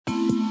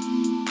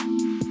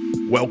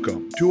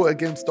Welcome to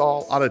Against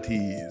All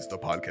Oddities, the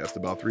podcast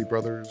about three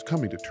brothers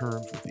coming to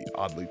terms with the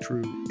oddly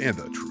true and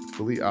the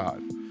truthfully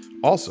odd.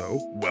 Also,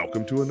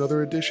 welcome to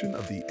another edition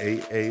of the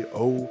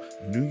A.A.O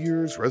New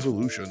Year's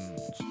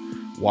Resolutions.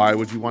 Why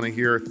would you want to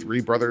hear three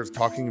brothers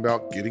talking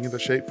about getting into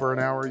shape for an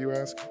hour, you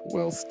ask?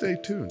 Well, stay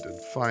tuned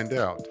and find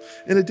out.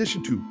 In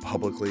addition to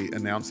publicly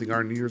announcing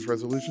our New Year's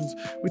resolutions,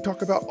 we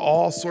talk about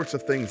all sorts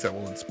of things that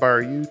will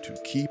inspire you to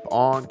keep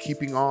on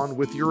keeping on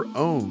with your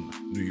own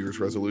New Year's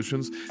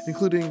resolutions,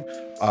 including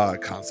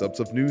concepts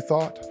of new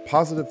thought,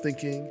 positive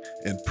thinking,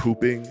 and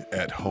pooping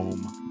at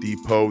Home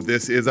Depot.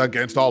 This is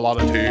Against All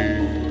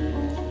Oddities.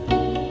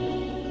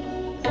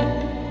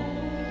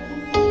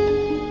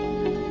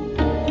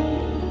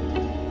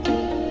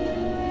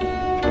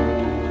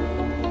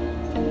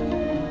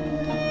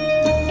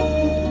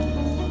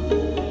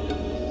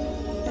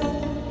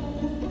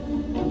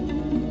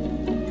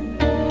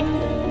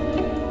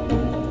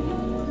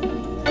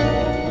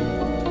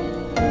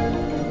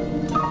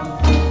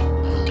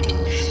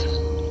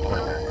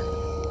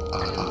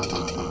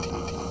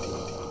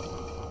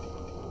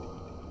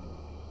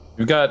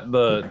 You got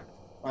the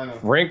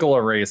wrinkle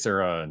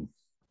eraser on.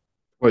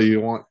 What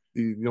you want?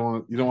 You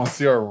don't want to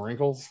see our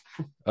wrinkles?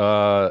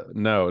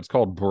 No, it's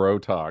called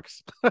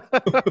Brotox.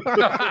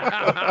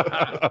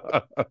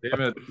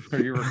 Damn it! Are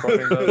you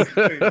recording this?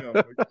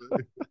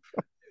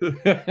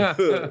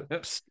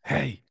 Psst,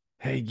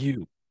 hey,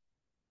 you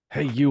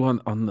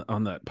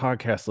on that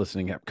podcast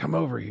listening app. Come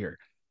over here.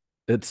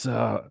 It's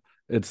the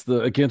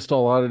Against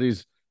All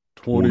Oddities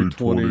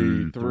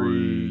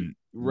 2023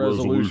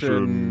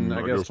 resolution.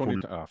 I guess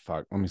 20. Oh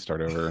fuck! Let me start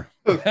over.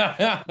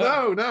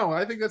 No.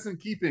 I think that's in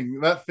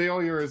keeping. That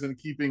failure is in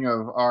keeping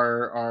of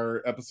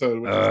our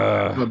episode, which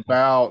is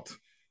about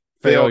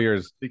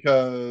failures.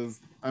 Because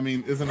I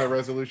mean, isn't a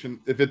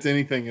resolution? If it's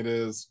anything, it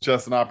is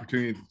just an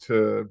opportunity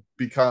to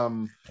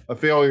become a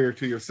failure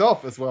to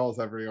yourself as well as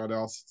everyone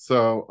else.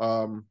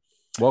 So,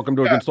 welcome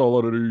to Against All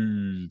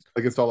Oddities.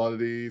 Against All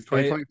Oddities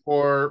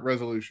 2024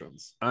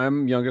 resolutions.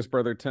 I'm youngest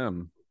brother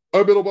Tim.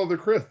 I'm middle brother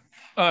Chris.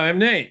 I'm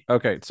Nate.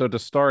 Okay, so to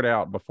start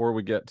out, before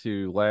we get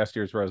to last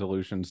year's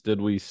resolutions,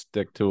 did we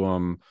stick to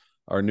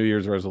our New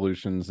Year's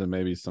resolutions and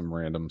maybe some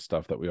random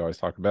stuff that we always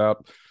talk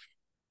about?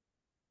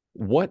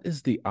 What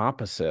is the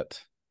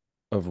opposite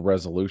of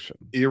resolution?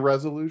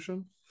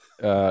 Irresolution?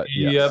 Yes.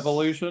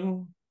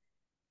 De-evolution?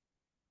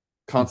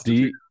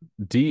 Constitution?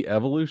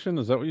 De-evolution?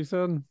 Is that what you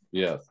said?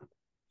 Yes.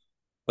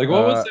 Like,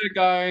 what was that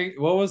guy?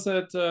 What was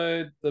that,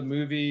 the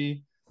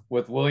movie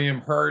with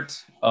William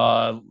Hurt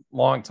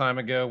long time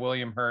ago?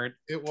 William Hurt.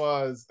 It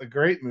was a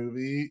great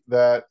movie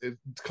that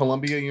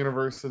Columbia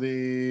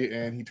University,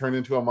 and he turned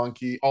into a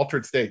monkey.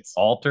 Altered States.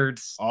 Altered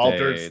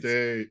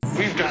States.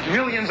 We've got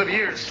millions of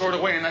years stored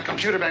away in that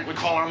computer bank we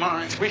call our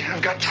minds. We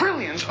have got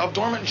trillions of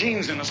dormant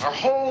genes in us. Our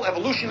whole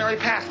evolutionary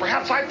past.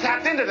 Perhaps I've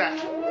tapped into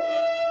that.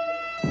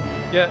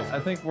 Yeah, I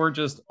think we're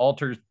just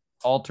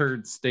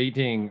altered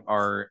stating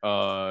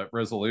our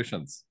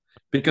resolutions.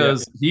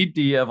 Because he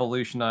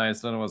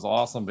de-evolutionized and it was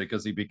awesome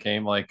because he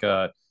became like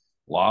a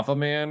lava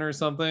man or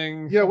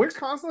something. Yeah, we're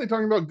constantly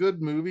talking about good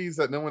movies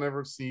that no one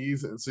ever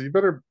sees, and so you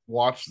better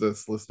watch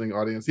this, listening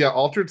audience. Yeah,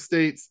 Altered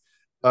States.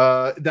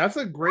 That's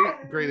a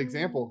great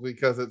example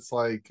because it's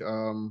like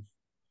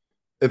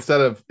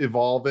instead of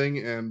evolving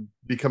and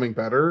becoming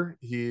better,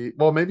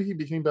 maybe he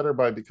became better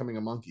by becoming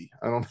a monkey.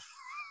 I don't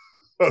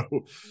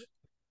know.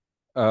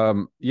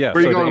 So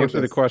to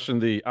answer the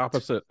question, the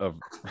opposite of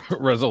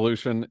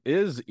resolution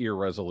is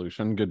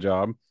irresolution. Good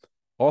job.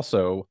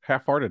 Also,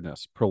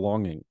 half-heartedness,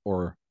 prolonging,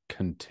 or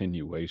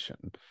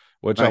continuation,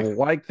 which nice. I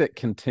like that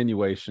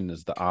continuation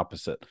is the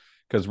opposite,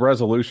 because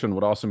resolution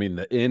would also mean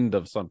the end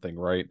of something,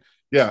 right?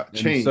 Yeah,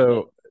 change.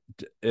 So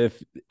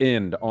if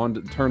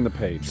turn the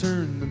page,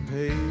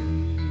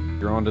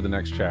 you're on to the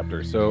next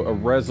chapter. So a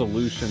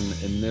resolution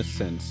in this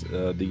sense,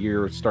 the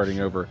year starting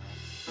over,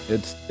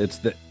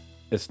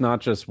 it's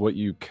not just what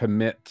you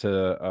commit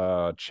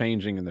to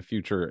changing in the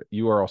future.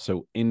 You are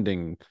also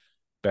ending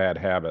bad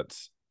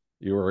habits.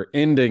 You are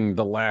ending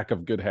the lack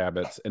of good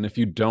habits. And if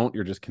you don't,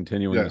 you're just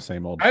continuing the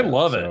same old shit. I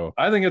love it.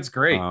 I think it's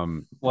great. I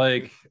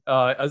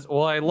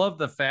love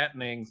the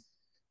fattening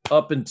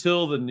up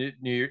until the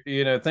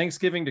new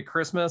Thanksgiving to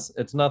Christmas.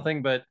 It's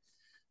nothing but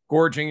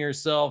gorging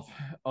yourself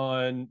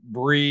on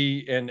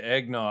brie and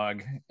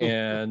eggnog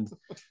and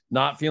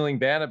not feeling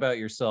bad about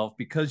yourself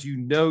because you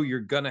know you're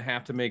gonna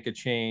have to make a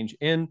change.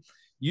 And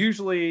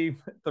usually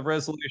the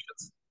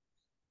resolutions.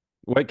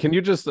 Wait, can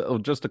you just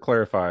to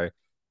clarify,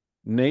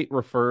 Nate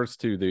refers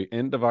to the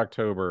end of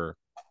October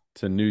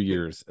to New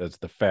Year's as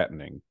the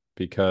fattening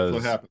because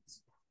what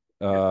happens?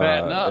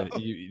 Fatten up.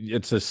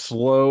 It's a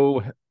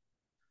slow.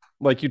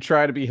 Like, you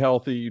try to be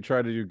healthy, you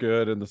try to do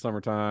good in the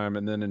summertime,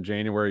 and then in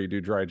January you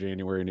do dry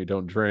January and you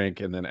don't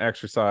drink, and then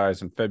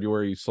exercise in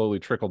February you slowly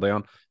trickle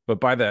down. But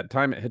by that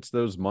time it hits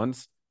those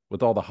months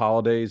with all the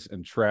holidays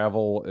and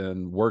travel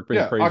and work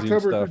being crazy October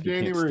and stuff, through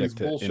January is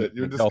bullshit.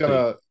 You're just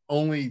gonna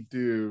only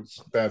do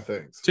bad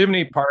things. Too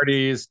many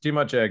parties, too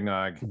much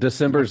eggnog.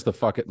 December's the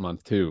fuck it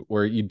month too,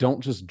 where you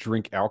don't just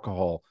drink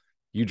alcohol,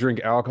 You drink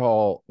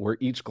alcohol where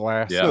each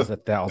glass is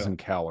 1,000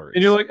 calories.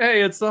 And you're like,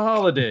 hey, it's the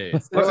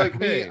holidays. But like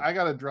me, I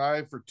got to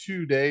drive for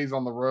 2 days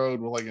on the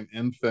road with like an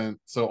infant.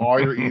 So all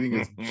you're eating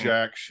is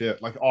jack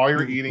shit. Like all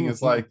you're eating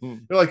is like, you're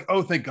like,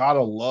 oh, thank God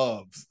of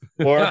loves.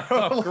 Or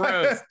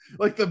gross.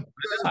 like the.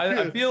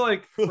 I feel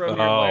like from your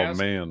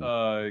last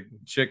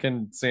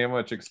chicken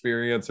sandwich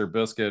experience or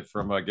biscuit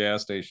from a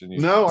gas station.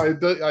 No, I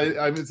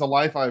it's a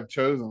life I've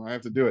chosen. I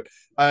have to do it.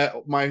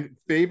 My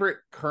favorite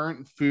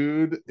current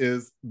food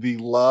is the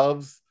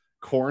Love's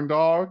corn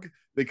dog.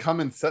 They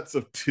come in sets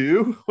of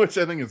 2, which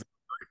I think is.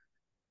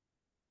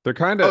 They're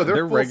kind of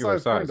they're regular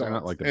size. They're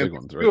not like the big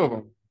ones, right? 2 of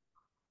them.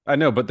 I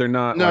know, but they're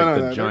not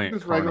the giant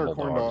just regular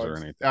corn dogs or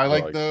anything. I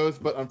like those,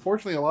 but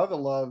unfortunately, a lot of the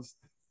Loves,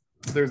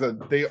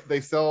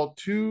 they sell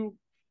 2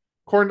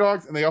 corn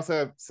dogs, and they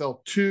also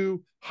sell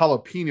 2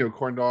 jalapeno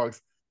corn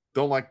dogs.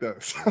 Don't like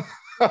those.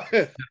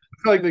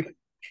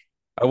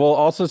 I will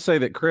also say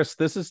that, Chris,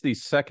 this is the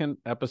 2nd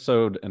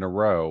episode in a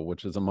row,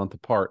 which is a month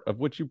apart, of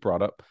which you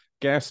brought up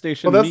gas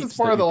station. Well, that's just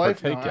part of the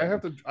life now.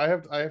 I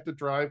have to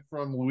drive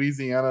from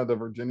Louisiana to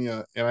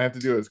Virginia, and I have to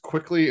do it as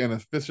quickly and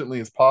efficiently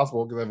as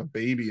possible because I have a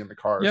baby in the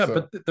car. Yeah,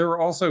 so. But there are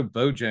also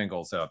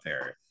Bojangles out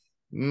there.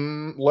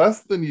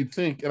 Less than you'd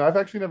think, and I've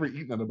actually never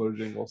eaten at a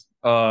Bojangles.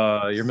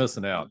 You're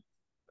missing out.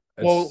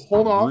 Well,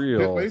 hold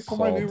on. Wait for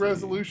my new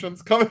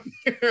resolutions coming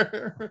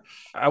here.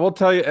 I will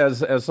tell you,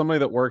 as somebody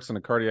that works in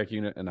a cardiac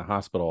unit in a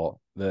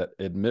hospital that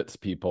admits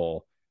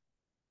people,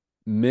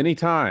 many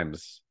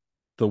times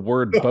the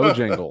word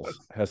Bojangles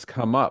has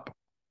come up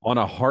on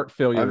a heart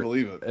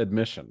failure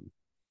admission.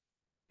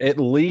 At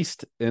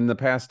least in the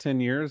past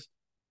 10 years,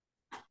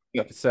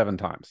 7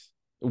 times.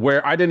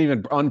 Where I didn't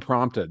even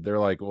unprompted. They're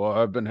like, well,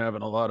 I've been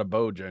having a lot of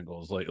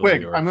Bojangles lately.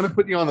 Wait, I'm going to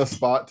put you on the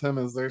spot, Tim.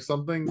 Is there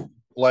something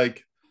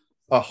like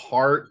a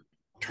heart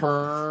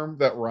term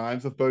that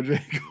rhymes with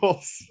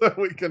Bojangles so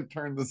we can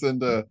turn this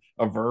into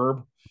a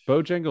verb?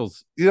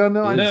 Bojangles. Yeah,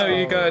 no, I know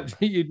you got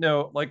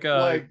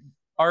like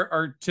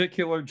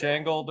articular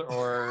jangled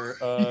or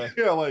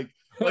yeah, like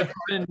I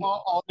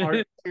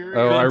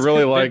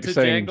really like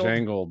saying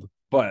jangled.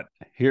 But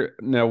here,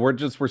 no, we're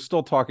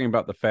still talking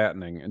about the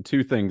fattening and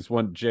 2 things.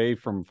 One, Jay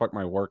from Fuck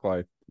My Work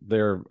Life,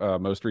 their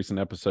most recent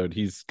episode,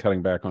 he's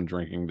cutting back on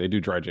drinking. They do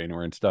dry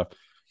January and stuff.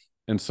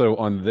 And so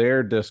on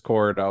their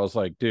Discord, I was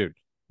like, dude,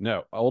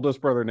 no,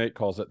 oldest brother Nate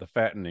calls it the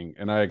fattening.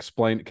 And I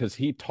explained because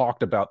he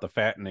talked about the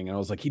fattening. And I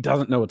was like, he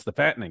doesn't know it's the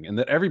fattening and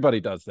that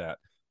everybody does that.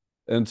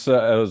 And so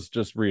it was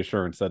just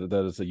reassurance that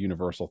that is a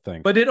universal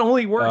thing. But it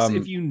only works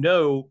if you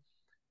know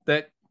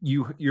that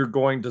you're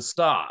going to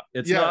stop.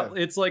 It's not,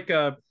 it's like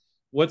a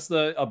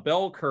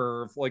bell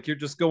curve. Like you're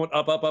just going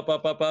up,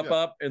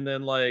 up, and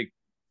then like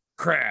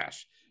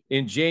crash.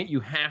 In Jane,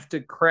 you have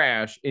to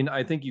crash, and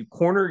I think you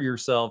corner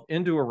yourself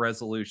into a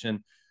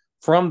resolution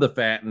from the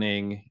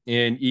fattening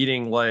and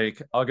eating.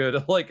 Like I'll go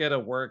to like at a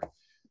work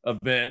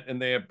event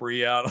and they have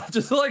brie out. I'll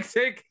just like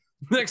take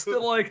next to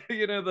like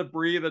the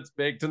brie that's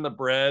baked in the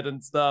bread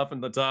and stuff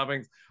and the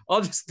toppings.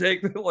 I'll just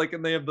take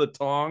and they have the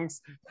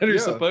tongs that are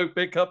supposed to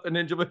pick up an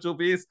individual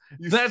piece.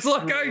 That's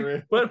like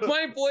I put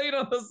my plate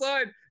on the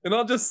side and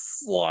I'll just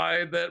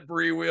slide that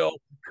brie wheel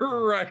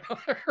right.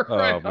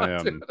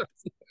 Man.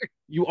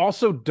 You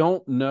also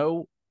don't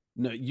know.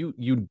 No,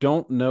 you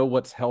don't know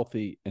what's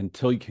healthy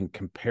until you can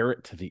compare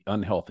it to the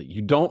unhealthy.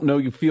 You don't know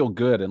you feel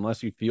good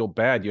unless you feel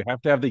bad. You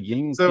have to have the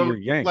yin to your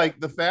yang. Like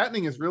the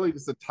fattening is really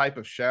just a type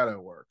of shadow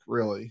work,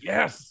 really.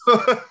 Yes.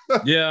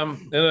 Yeah.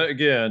 And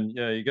again,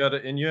 you got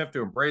to, and you have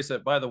to embrace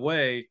it. By the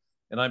way,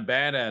 and I'm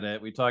bad at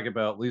it. We talk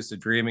about lucid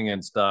dreaming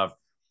and stuff.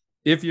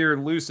 If you're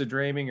lucid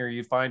dreaming or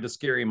you find a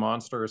scary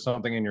monster or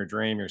something in your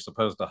dream, you're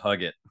supposed to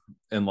hug it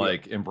and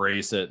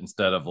embrace it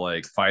instead of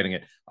like fighting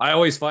it. I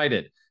always fight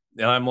it.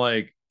 And I'm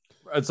like,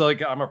 it's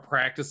like I'm a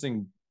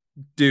practicing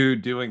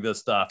dude doing this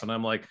stuff. And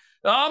I'm like,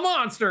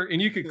 monster. And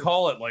you could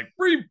call it like,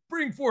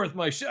 bring forth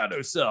my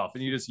shadow self.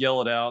 And you just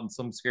yell it out and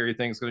some scary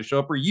thing's going to show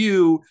up for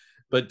you,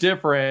 but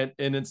different.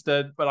 And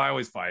instead, but I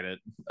always fight it.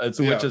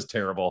 Which is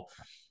terrible.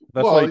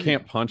 That's why you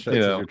can't punch it.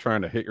 You're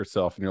trying to hit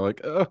yourself and you're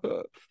like,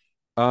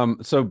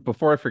 so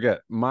before I forget,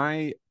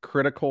 my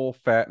critical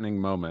fattening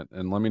moment,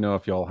 and let me know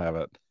if y'all have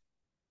it,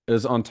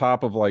 is on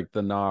top of like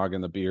the nog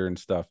and the beer and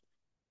stuff.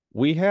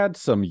 We had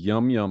some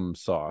yum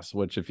sauce,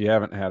 which if you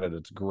haven't had it,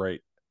 it's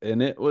great.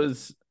 And it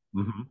was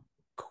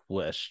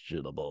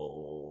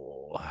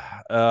questionable.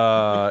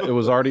 It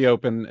was already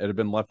open. It had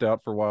been left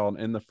out for a while and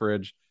in the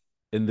fridge.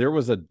 And there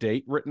was a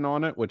date written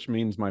on it, which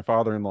means my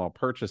father-in-law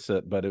purchased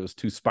it, but it was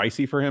too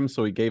spicy for him.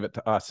 So he gave it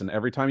to us. And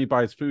every time he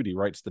buys food, he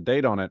writes the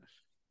date on it.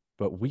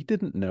 But we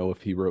didn't know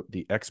if he wrote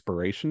the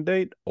expiration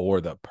date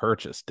or the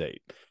purchase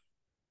date,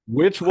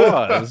 which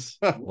was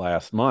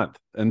last month.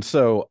 And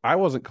so I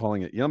wasn't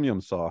calling it yum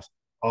sauce.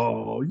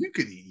 Oh, you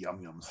could eat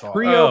yum sauce.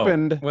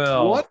 Pre-opened,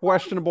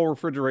 questionable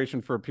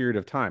refrigeration for a period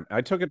of time.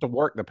 I took it to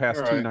work the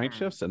past 2 night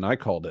shifts, and I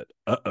called it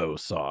A.A.O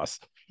sauce.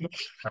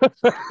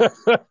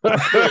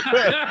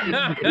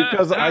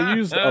 Because I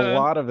used a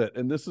lot of it,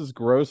 and this is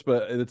gross,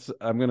 but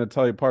I'm going to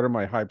tell you, part of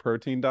my high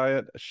protein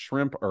diet,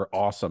 shrimp are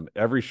awesome.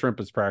 Every shrimp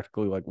is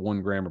practically like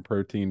 1 gram of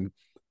protein,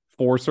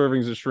 4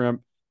 servings of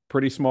shrimp,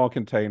 pretty small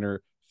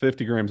container,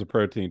 50 grams of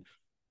protein.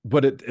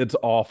 But it's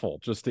awful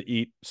just to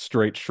eat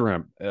straight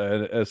shrimp,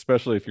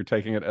 especially if you're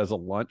taking it as a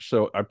lunch.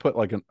 So I put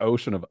like an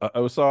ocean of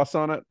A.A.O sauce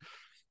on it,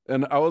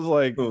 and I was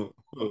like,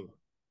 and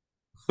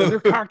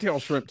they're cocktail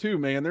shrimp too,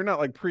 man. They're not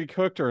like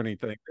pre-cooked or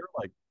anything. They're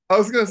like, I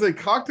was gonna say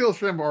cocktail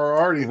shrimp are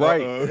already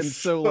right. Uh-oh. And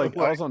so like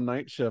I was on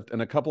night shift,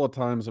 and a couple of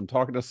times I'm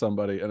talking to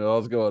somebody, and I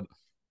was going,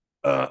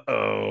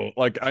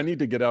 like I need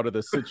to get out of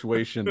this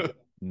situation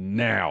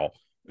now.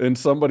 And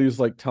somebody's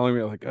like telling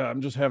me like,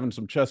 I'm just having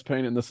some chest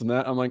pain and this and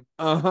that. I'm like,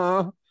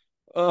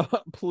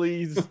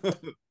 please,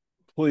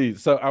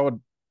 please. So I would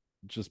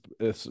just,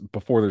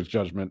 before there's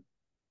judgment,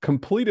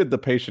 completed the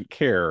patient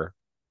care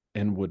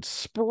and would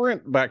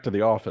sprint back to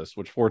the office,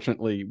 which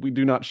fortunately we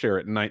do not share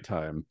at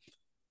nighttime.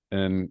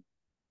 And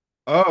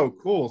oh,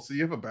 cool. So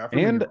you have a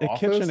bathroom and in your a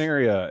office? kitchen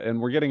area, and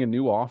we're getting a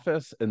new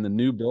office in the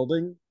new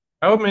building.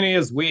 How many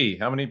is we?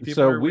 How many people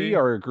so are we? We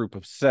are a group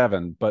of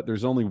 7, but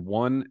there's only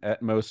one,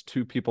 at most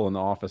 2 people in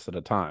the office at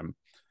a time.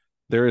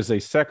 There is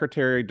a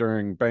secretary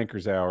during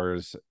banker's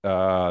hours,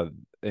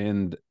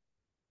 and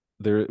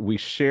we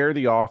share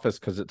the office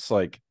because it's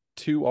like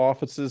 2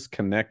 offices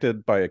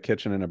connected by a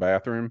kitchen and a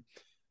bathroom.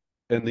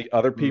 And the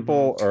other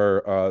people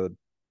are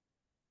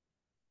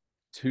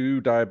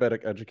 2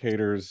 diabetic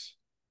educators,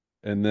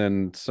 and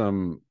then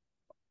some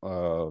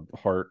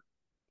heart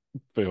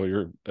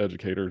failure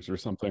educators or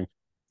something.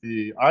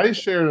 I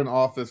shared an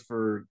office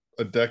for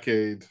a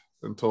decade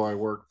until I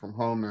work from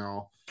home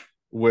now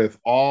with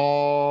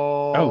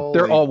all. Oh,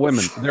 they're all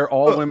women. They're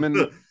all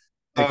women,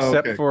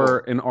 except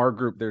for cool. In our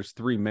group, there's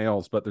 3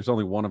 males, but there's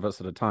only one of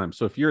us at a time.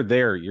 So if you're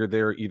there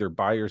either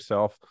by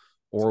yourself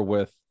or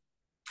with.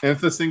 And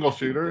it's a single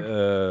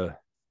shooter.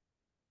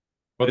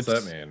 What's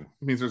that mean?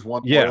 It means there's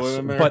one yes,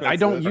 in there. but I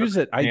don't use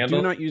it. I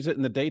do not use it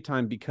in the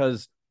daytime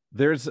because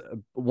there's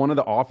one of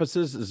the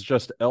offices is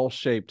just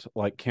L-shaped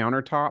like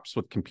countertops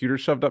with computers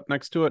shoved up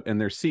next to it,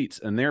 and their seats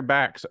and their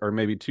backs are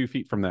maybe 2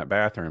 feet from that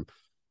bathroom.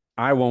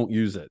 I won't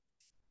use it.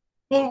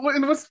 Well,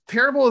 and what's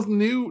terrible is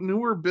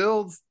newer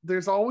builds.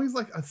 There's always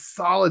like a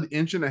solid 1.5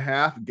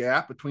 inch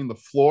gap between the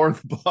floor and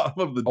the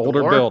bottom of the older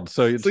door. build,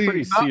 so it's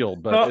pretty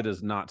sealed, but it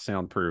is not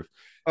soundproof.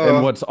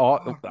 And what's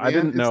all I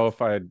didn't know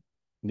if I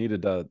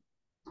needed to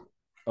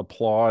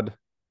applaud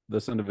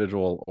this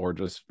individual or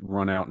just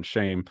run out in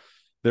shame.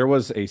 There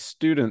was a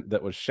student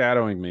that was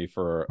shadowing me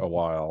for a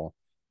while,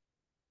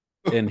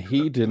 and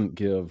he didn't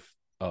give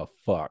a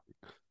fuck.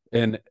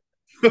 And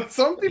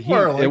some people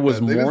are like it was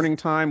morning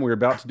time. We were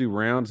about to do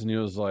rounds, and he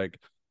was like,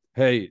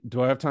 "Hey,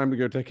 do I have time to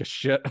go take a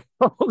shit?"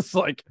 I was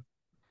like,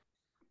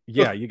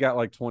 "Yeah, you got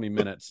like 20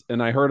 minutes."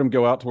 And I heard him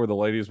go out to where the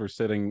ladies were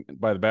sitting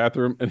by the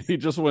bathroom, and he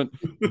just went,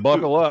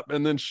 "Buckle up,"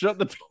 and then shut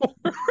the door.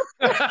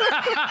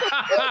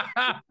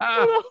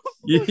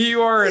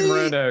 You are in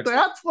Roanoke.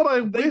 That's what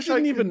I wish I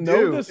didn't even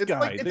know this guy.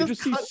 Like, they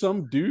just see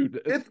some dude.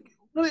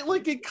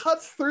 It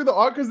cuts through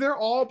the because they're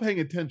all paying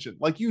attention.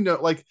 Like,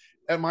 like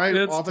at my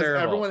office,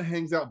 everyone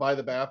hangs out by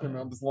the bathroom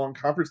on this long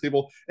conference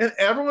table, and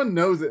everyone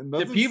knows it. And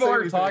if people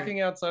are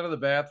talking outside of the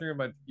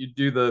bathroom, you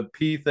do the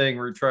pee thing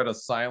where you try to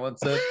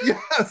silence it.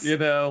 Yes,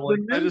 like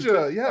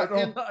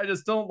ninja. I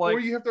just don't like. Or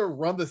you have to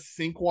run the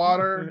sink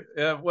water.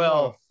 Yeah,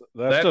 well,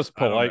 that's just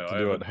polite to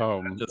do at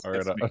home or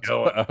at a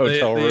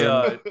hotel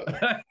room.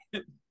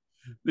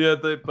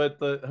 But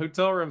the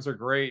hotel rooms are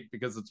great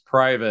because it's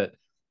private.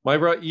 My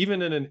bro,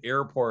 even in an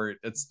airport,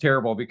 it's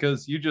terrible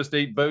because you just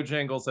ate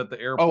Bojangles at the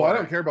airport. Oh, I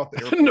don't care about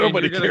the airport.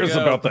 Nobody cares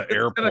about the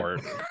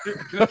airport.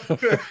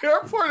 The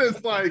airport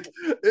is like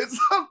it's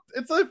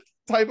a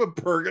type of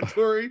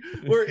purgatory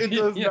where it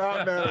does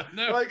not matter.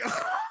 No, like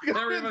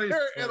everybody's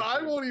there, and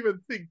I won't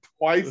even think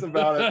twice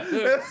about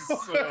it.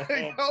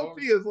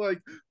 Healthy is like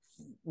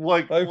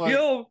I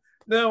feel.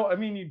 No, I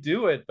mean you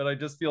do it, but I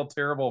just feel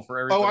terrible for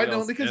everybody. Oh, I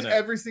know, because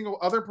every single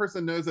other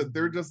person knows that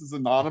they're just as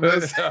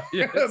anonymous.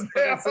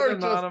 It's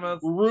anonymous,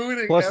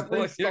 ruining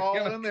every stall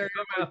in there.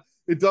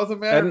 It doesn't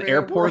matter. At an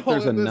airport,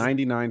 there's a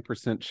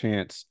 99%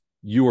 chance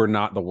you are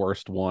not the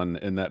worst one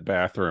in that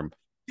bathroom.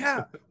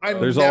 Yeah,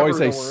 there's always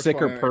a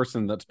sicker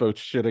person that's both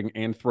shitting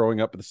and throwing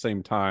up at the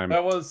same time.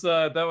 That was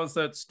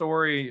that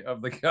story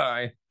of the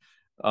guy.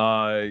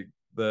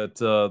 That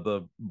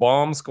the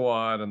bomb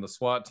squad and the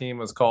SWAT team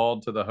was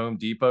called to the Home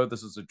Depot.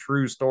 This is a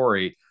true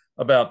story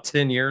about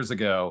 10 years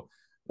ago,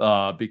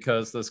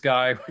 because this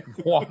guy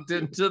walked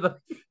into the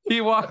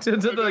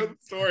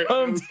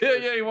Home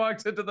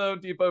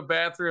Depot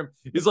bathroom.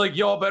 He's like,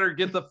 "Y'all better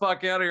get the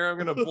fuck out of here. I'm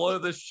gonna blow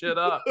this shit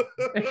up."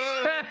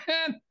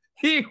 And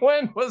he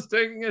was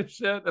taking a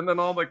shit, and then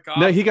all the cops.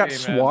 No, he got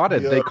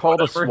swatted. They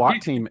called a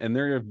SWAT team, and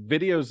there are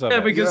videos of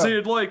it. Because he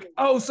had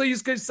so you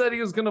guys said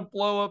he was gonna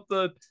blow up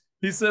the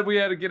He said we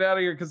had to get out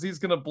of here because he's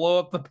gonna blow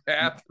up the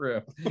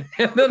bathroom.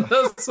 And then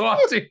the SWAT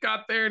team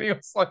got there and he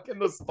was like in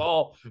the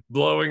stall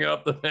blowing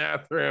up the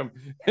bathroom,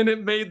 and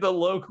it made the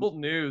local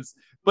news.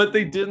 But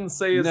they didn't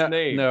say his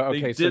name. No,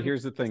 okay. So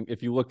here's the thing: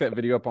 if you look that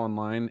video up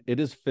online, it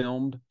is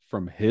filmed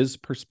from his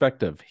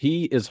perspective.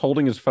 He is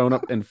holding his phone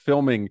up and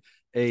filming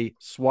a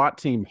SWAT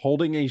team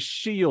holding a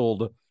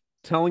shield,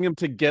 telling him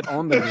to get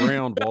on the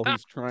ground while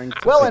he's trying to.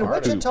 Well, in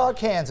Wichita,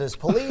 Kansas,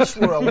 police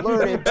were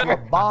alerted to a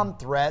bomb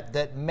threat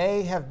that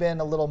may have been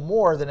a little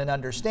more than an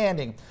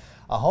understanding.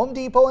 A Home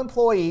Depot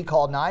employee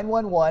called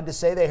 911 to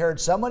say they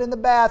heard someone in the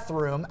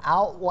bathroom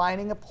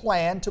outlining a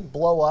plan to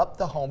blow up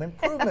the home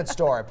improvement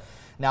store.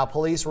 Now,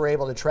 police were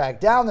able to track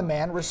down the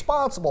man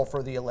responsible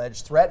for the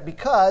alleged threat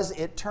because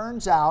it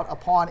turns out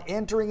upon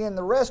entering in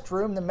the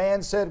restroom, the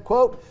man said,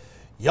 quote,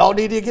 "Y'all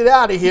need to get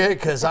out of here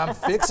because I'm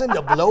fixing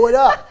to blow it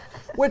up,"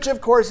 which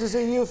of course is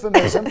a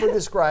euphemism for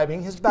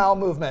describing his bowel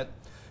movement.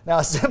 Now,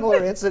 a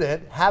similar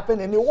incident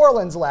happened in New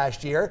Orleans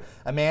last year.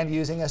 A man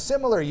using a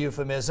similar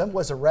euphemism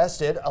was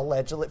arrested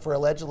for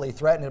allegedly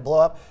threatening to blow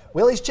up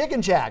Willie's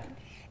Chicken Shack.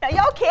 Now,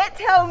 y'all can't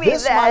tell me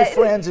this, my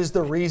friends, is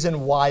the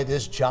reason why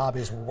this job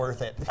is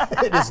worth it.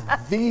 It is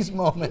these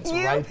moments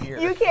right here.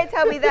 You can't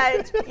tell me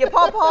that your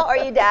pawpaw or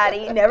your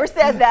daddy never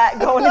said that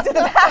going into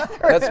the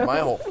bathroom. That's my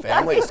whole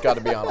family. It's got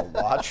to be on a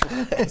watch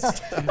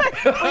list.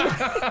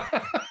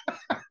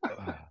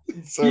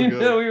 So you good.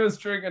 know he was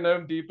drinking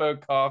Home Depot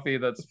coffee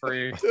that's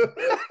free.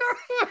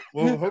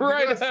 Well,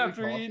 Right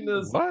after eating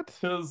his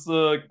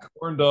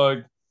corn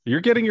dog. You're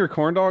getting your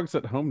corn dogs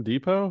at Home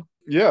Depot?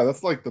 Yeah,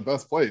 that's like the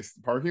best place.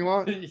 The parking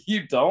lot.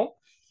 You don't?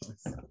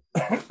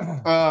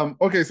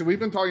 Okay, so we've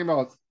been talking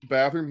about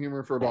bathroom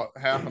humor for about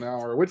half an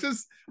hour, which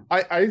is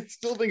I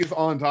still think is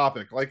on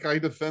topic. Like, I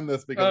defend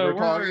this because we're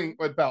talking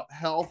about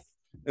health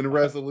and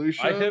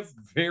resolution. I have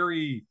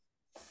very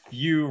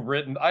few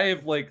written. I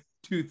have like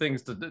 2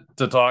 things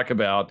to talk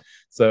about,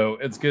 so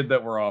it's good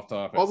that we're off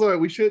topic. Also,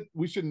 we should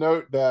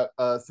note that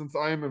since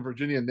I am in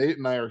Virginia, Nate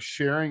and I are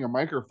sharing a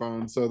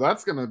microphone, so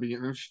that's going to be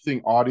an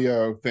interesting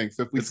audio thing.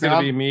 So if we it's going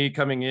to be me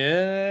coming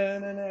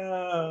in and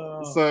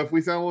out. So if we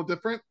sound a little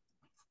different,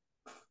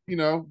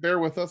 bear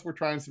with us. We're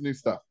trying some new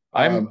stuff.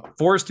 I'm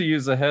forced to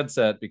use a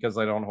headset because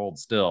I don't hold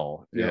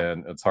still,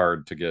 and it's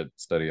hard to get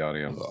steady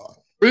audio.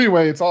 But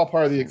anyway, it's all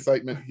part of the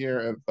excitement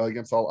here at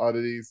Against All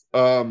Oddities.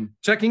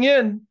 Checking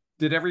in.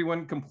 Did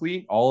everyone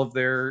complete all of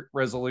their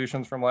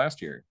resolutions from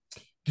last year?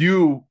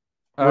 No,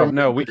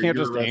 we can't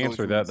just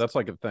answer that. That's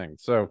like a thing.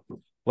 So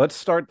let's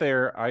start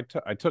there. I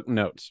took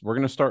notes. We're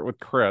going to start with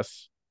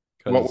Chris.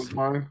 What was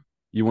mine?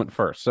 You went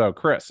first. So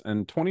Chris,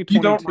 in 2022,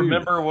 you don't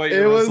remember what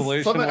your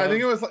resolution was? I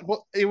think it was like,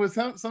 it was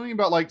something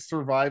about like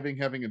surviving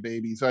having a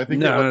baby. So I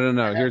think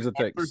no. Here's the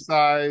thing.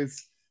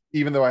 Exercise,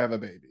 even though I have a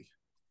baby.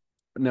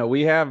 No,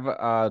 we have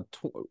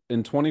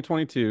in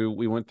 2022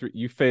 we went through.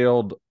 You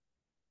failed.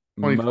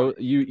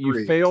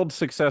 You failed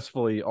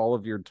successfully all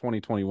of your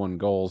 2021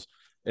 goals,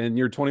 and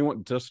your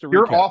 21 just to recap.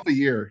 You're off a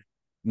year.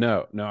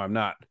 No, I'm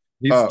not.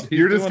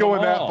 You're just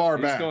going that far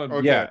back.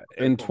 Okay. Yeah,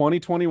 in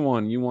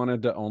 2021, you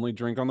wanted to only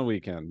drink on the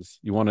weekends.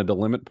 You wanted to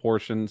limit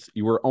portions.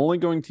 You were only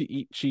going to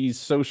eat cheese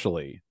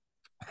socially.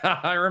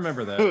 I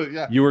remember that.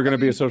 Yeah. You were going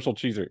to be a social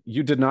cheeser.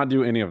 You did not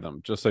do any of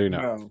them, just so you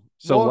know. No.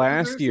 So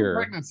last year,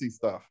 pregnancy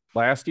stuff.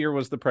 Last year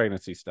was the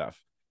pregnancy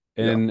stuff.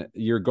 And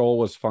your goal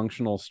was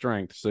functional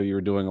strength. So you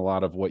were doing a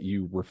lot of what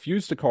you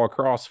refuse to call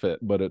CrossFit,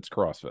 but it's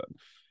CrossFit.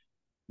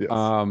 Yes.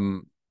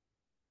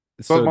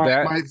 So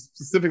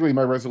specifically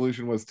my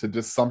resolution was to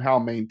just somehow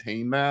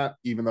maintain that,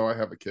 even though I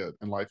have a kid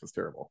and life is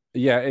terrible.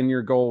 Yeah, and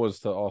your goal was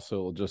to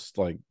also just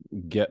like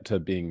get to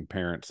being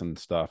parents and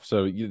stuff.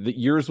 So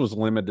yours was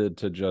limited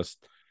to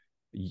just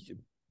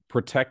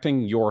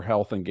protecting your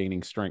health and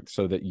gaining strength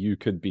so that you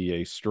could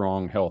be a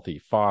strong, healthy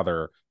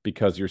father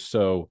because you're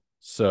so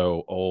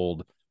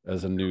old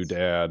as a new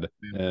dad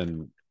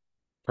and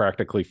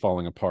practically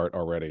falling apart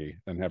already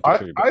and have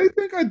to I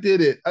think I did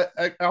it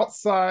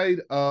outside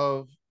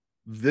of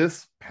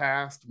this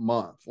past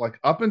month, like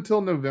up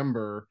until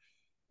November,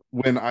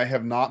 when I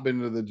have not been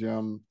to the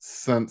gym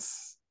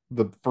since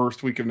the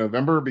first week of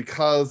November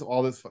because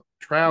all this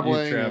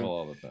traveling. You travel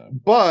all the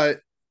time. But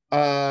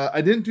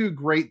I didn't do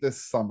great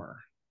this summer.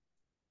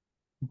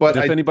 But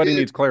if anybody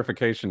needs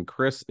clarification,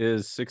 Chris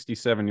is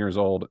 67 years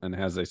old and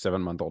has a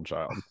 7-month-old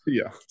child.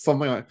 Yeah,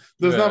 something like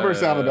those numbers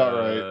sound about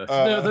right.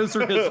 No, those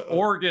are his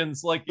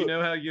organs. Like, you know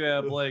how you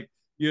have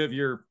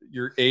your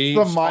age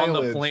on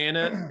the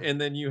planet, and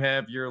then you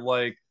have your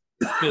like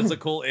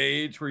physical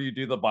age where you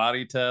do the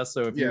body test.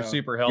 So if you're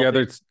super healthy,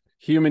 there's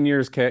human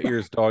years, cat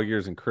years, dog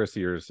years, and Chris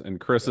years, and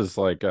Chris is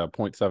like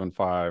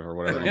 0.75 or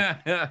whatever.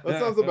 That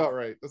sounds about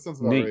right.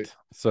 Neat. Right.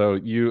 So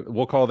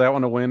we'll call that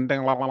one a win.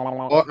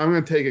 Well, I'm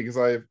going to take it because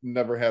I've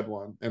never had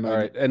one. And all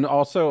right. And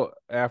also,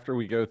 after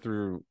we go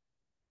through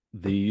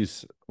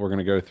these, we're going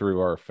to go through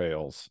our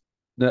fails.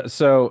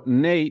 So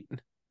Nate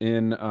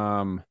in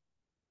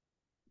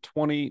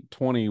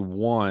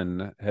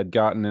 2021 had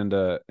gotten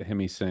into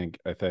HemiSync,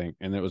 I think,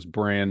 and it was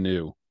brand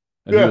new.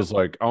 And he was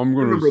like, I'm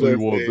going to see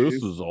what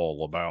this is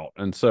all about.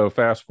 And so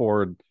fast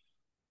forward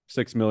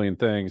 6 million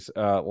things.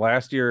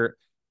 Last year,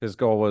 his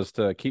goal was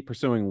to keep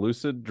pursuing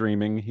lucid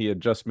dreaming. He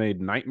had just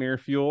made nightmare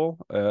fuel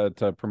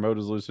to promote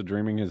his lucid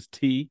dreaming,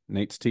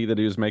 Nate's tea that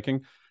he was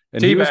making.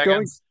 And he was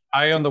going.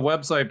 I own the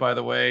website, by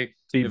the way.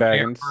 Tea if any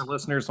of Baggins. our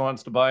listeners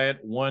wants to buy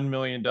it, $1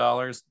 million.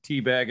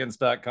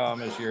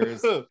 Teabaggins.com is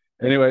yours.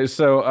 Anyway,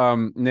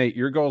 so Nate,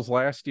 your goals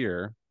last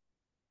year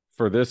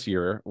for this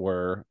year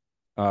were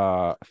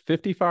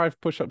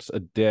 55 push-ups a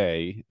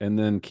day, and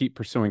then keep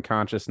pursuing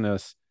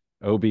consciousness,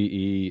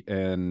 OBE,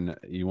 and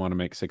you want to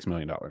make $6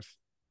 million.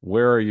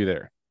 Where are you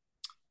there?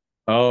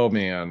 Oh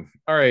man.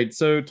 All right.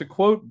 So to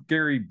quote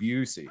Gary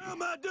Busey. How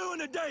am I doing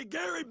today,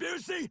 Gary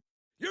Busey?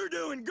 You're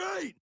doing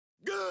great.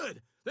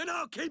 Good. Then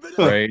I'll keep it up.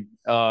 Right.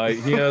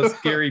 He has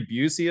Gary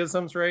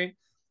Buseyisms, right?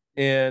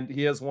 And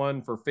he has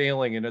one for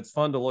failing, and it's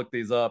fun to look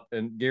these up.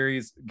 And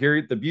the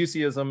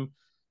Buseyism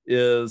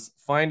is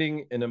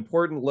finding an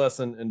important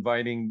lesson,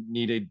 inviting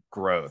needed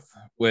growth,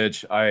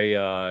 which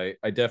I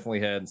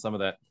definitely had some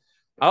of that.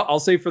 I'll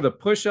say for the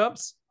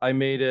push-ups, I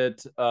made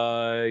it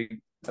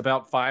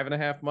about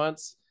 5.5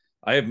 months.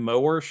 I have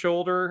mower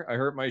shoulder. I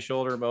hurt my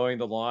shoulder mowing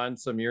the lawn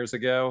some years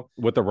ago.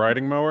 With the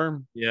riding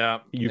mower?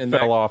 Yeah. You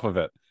fell off of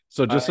it.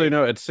 So just so you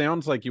know, it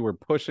sounds like you were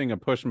pushing a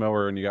push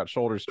mower and you got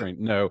shoulder strain.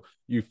 No,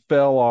 you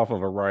fell off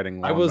of a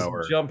riding lawnmower. I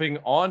was jumping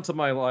onto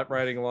my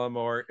riding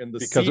lawnmower and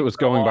because it was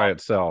going by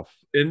itself.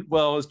 I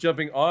was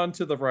jumping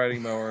onto the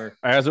riding mower.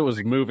 As it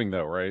was moving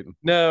though, right?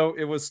 No,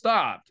 it was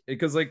stopped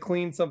because I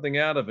cleaned something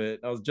out of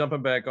it. I was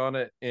jumping back on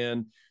it,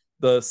 and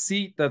the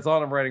seat that's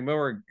on a riding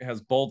mower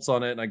has bolts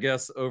on it. And I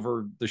guess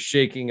over the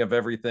shaking of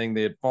everything,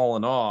 they had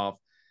fallen off.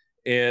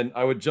 And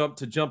I would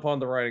jump on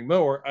the riding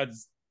mower.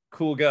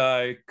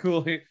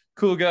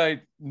 Cool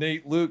guy,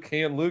 Nate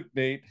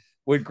Nate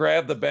would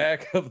grab the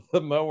back of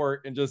the mower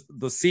and just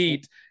the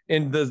seat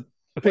and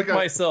pick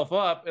myself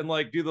up and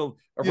like do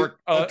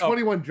a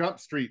 21 Jump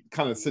Street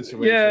kind of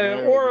situation. Yeah,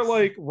 right? Or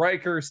like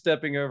Riker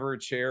stepping over a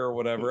chair or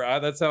whatever.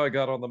 That's how I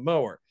got on the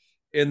mower.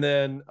 And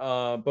then,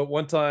 but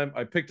one time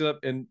I picked it up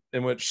and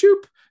went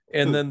shoop,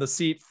 and then the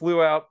seat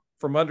flew out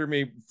from under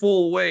me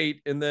full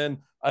weight, and then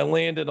I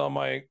landed on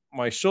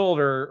my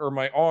shoulder or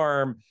my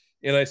arm.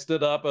 And I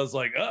stood up. I was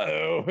like,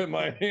 "Oh!" And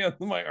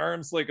my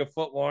arm's like a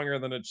foot longer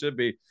than it should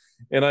be.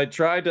 And I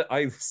tried to.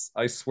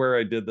 I swear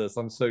I did this.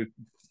 I'm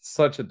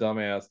such a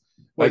dumbass.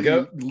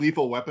 You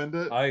lethal weaponed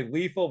it? I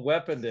lethal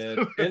weaponed it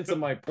into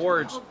my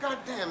porch. Oh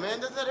goddamn, man!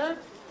 Does that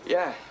hurt?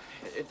 Yeah,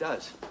 it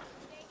does.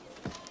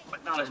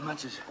 But not as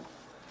much as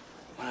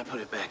when I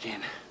put it back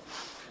in.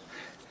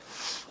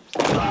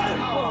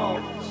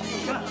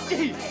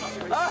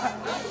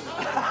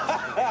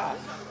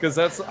 Because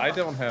I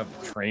don't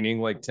have training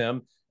like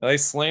Tim. And I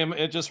slam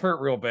it, just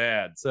hurt real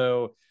bad.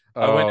 So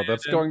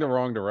that's going the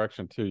wrong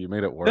direction too. You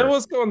made it worse. That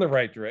was going the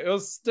right direction. It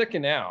was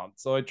sticking out.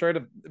 So I tried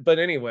to, but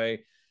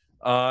anyway,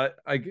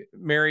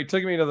 Mary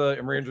took me to the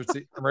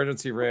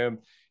emergency room,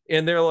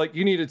 and they're like,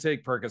 "You need to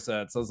take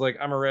Percocets." I was like,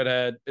 "I'm a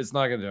redhead. It's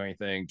not gonna do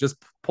anything. Just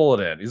pull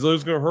it in." He's like,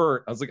 "It's gonna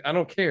hurt." I was like, "I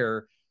don't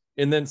care."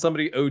 And then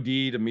somebody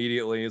OD'd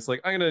immediately. It's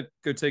like, "I'm gonna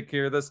go take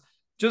care of this.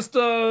 Just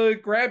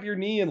grab your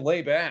knee and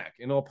lay back,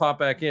 and it'll pop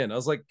back in." I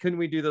was like, "Couldn't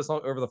we do this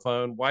over the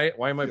phone? Why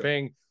am I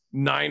paying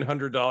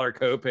 $900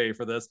 copay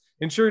for this?"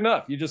 And sure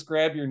enough, you just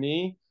grab your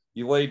knee,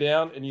 you lay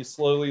down, and you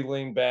slowly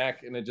lean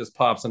back, and it just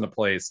pops into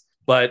place.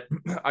 But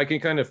I can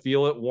kind of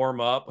feel it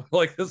warm up,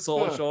 like this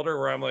whole shoulder,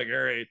 where I'm like,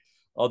 "All right,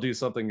 I'll do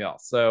something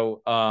else."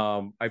 So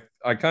I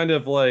kind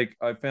of like,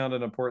 I found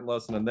an important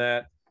lesson in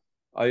that.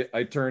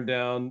 I turned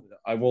down,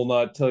 I will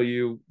not tell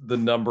you the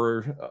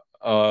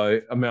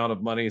amount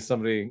of money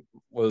somebody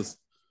was.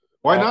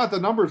 Why not? The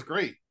number's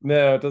great.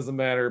 No, it doesn't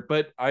matter.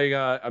 But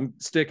I'm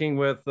sticking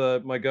with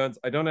my guns.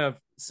 I don't have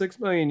 6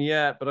 million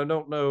yet, but I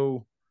don't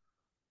know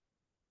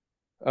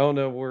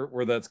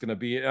where that's going to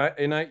be.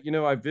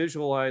 I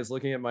visualize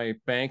looking at my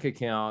bank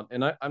account,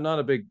 and I'm not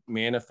a big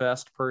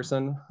manifest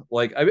person.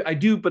 Like I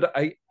do, but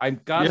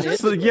I've got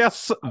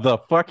yes, the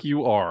fuck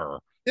you are.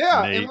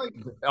 Yeah. And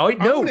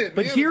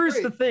but here's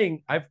the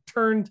thing. I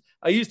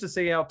used to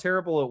say how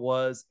terrible it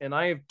was, and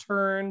I have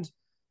turned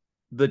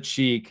the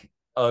cheek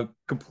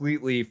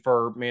completely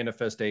for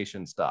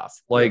manifestation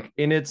stuff. Like,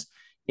 and it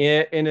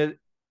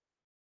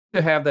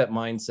to have that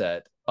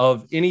mindset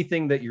of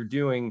anything that you're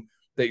doing,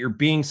 that you're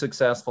being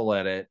successful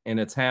at it, and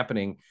it's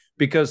happening,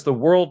 because the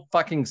world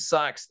fucking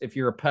sucks if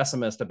you're a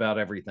pessimist about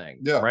everything.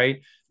 Yeah.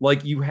 Right.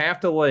 Like, you have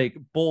to like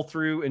bull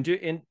through and do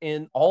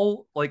in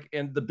all, like,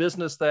 in the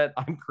business that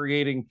I'm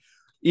creating,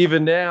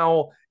 even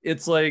now,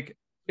 it's like,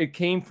 it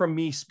came from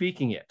me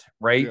speaking it,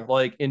 right? Yeah.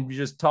 Like, and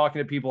just talking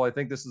to people, I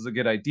think this is a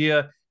good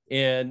idea.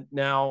 And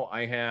now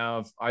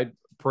I'm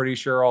pretty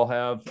sure I'll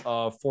have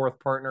a fourth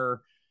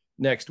partner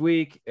next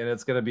week, and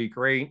it's going to be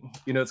great.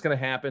 It's going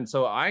to happen.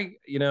 So I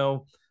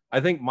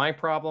think my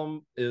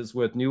problem is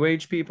with new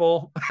age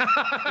people.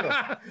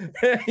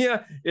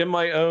 Yeah. In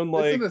my own,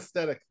 like, it's an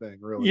aesthetic thing,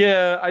 really.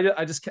 Yeah. I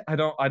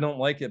don't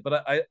like it,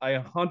 but I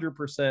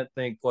 100%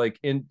 think, like,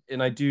 and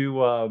I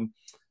do a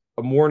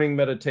morning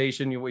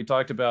meditation. We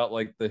talked about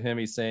like the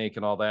Hemisync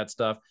and all that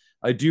stuff.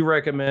 I do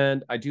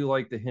recommend. I do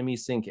like the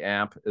HemiSync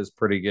app is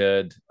pretty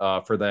good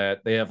for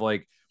that. They have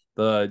like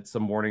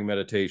some morning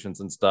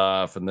meditations and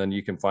stuff, and then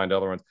you can find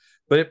other ones.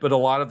 But a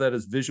lot of that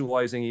is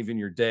visualizing even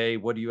your day.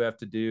 What do you have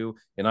to do?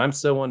 And I'm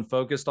so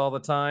unfocused all the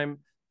time.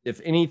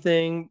 If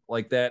anything,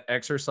 like that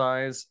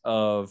exercise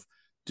of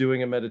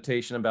doing a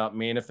meditation about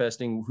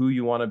manifesting who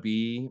you want to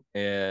be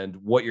and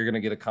what you're going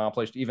to get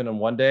accomplished, even in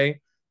one day,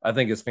 I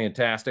think is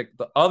fantastic.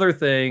 The other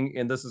thing,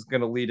 and this is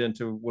going to lead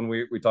into when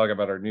we talk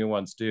about our new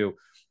ones too,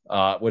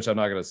 which I'm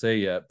not going to say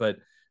yet, but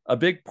a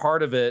big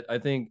part of it, I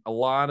think a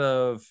lot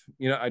of,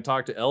 I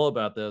talked to Elle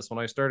about this when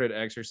I started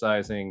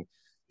exercising,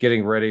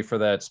 getting ready for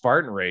that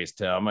Spartan race,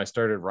 Tim. I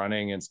started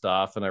running and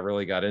stuff, and I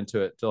really got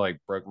into it till I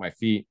broke my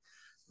feet.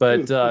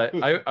 But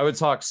I would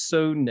talk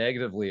so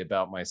negatively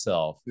about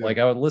myself. Yeah. Like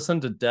I would listen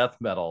to death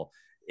metal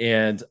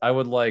and I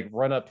would like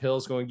run up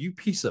hills going, you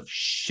piece of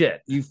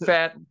shit, you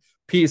fat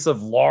piece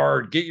of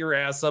lard, get your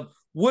ass up.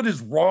 What is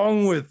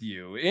wrong with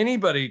you?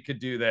 Anybody could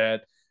do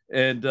that.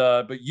 And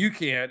but you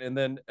can't. And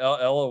then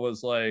Ella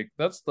was like,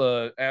 that's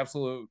the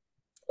absolute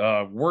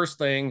worst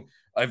thing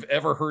I've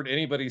ever heard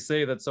anybody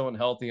say that's so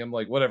unhealthy. I'm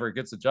like, whatever, it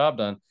gets the job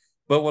done.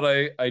 But what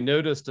I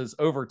noticed is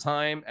over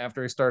time,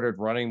 after I started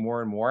running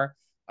more and more,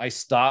 I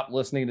stopped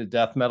listening to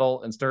death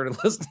metal and started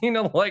listening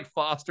to like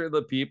Foster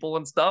the People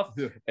and stuff.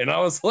 Yeah. And I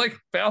was like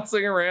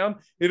bouncing around.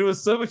 It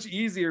was so much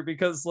easier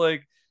because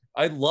like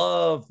I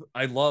love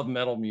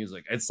metal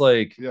music. It's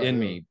like in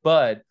me.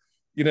 But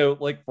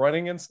like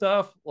running and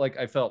stuff, like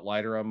I felt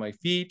lighter on my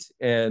feet.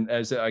 And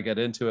as I got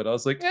into it, I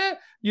was like,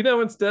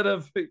 instead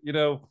of,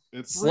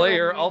 it's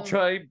Slayer, real, I'll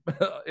try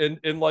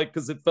and like,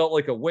 cause it felt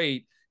like a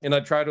weight. And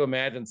I try to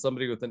imagine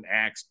somebody with an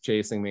axe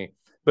chasing me.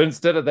 But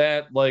instead of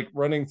that, like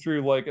running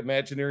through like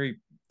imaginary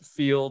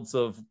fields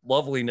of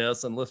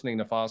loveliness and listening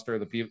to Foster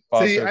the People.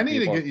 See, I need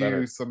to get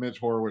you some Mitch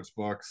Horowitz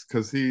books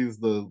because he's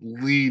the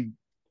lead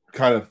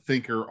kind of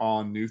thinker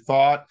on New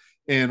Thought.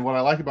 And what I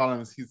like about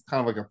him is he's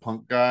kind of like a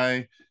punk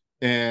guy.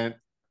 And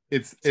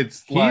he's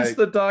like,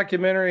 the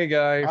documentary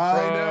guy.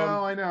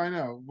 I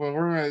know. Well,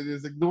 we're gonna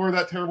just ignore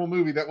that terrible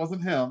movie. That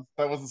wasn't him.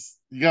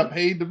 You got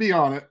paid to be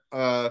on it.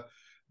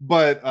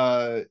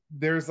 But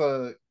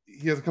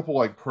he has a couple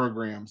like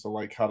programs of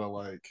like how to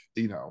like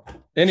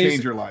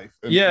change your life.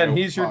 And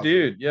he's your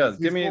dude. Yeah,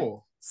 give me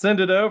cool. Send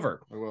it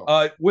over. I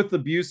will. With the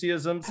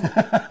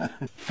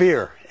Buseyisms.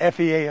 Fear,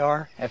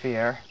 F-E-A-R.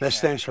 F-E-A-R. That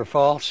stands for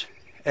false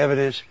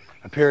evidence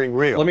appearing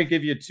real. Let me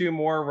give you two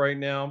more right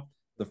now.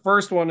 The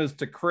first one is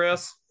to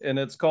Chris, and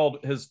it's called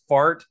his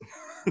fart.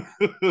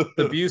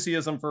 The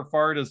Buseyism for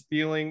fart is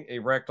feeling a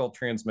rectal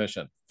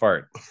transmission.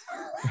 Fart.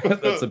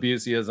 That's a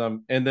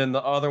Buseyism. And then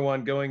the other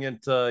one going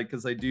into,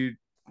 because I do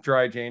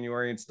dry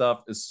January and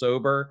stuff, is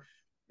sober.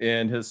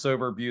 And his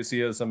sober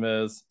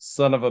Buseyism is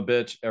son of a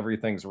bitch,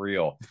 everything's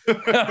real.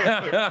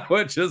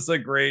 which is a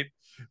great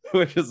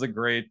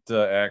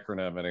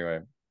acronym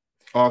anyway.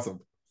 Awesome.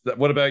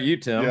 What about you,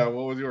 Tim? Yeah,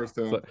 what was yours,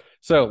 Tim?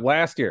 So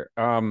last year,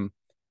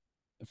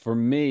 for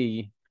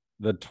me,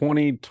 the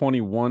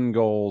 2021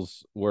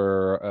 goals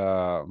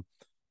were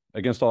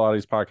Against All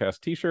Oddities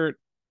podcast t-shirt,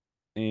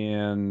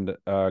 and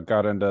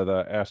got into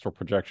the astral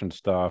projection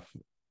stuff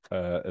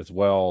as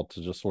well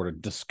to just sort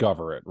of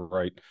discover it,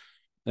 right?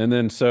 And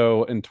then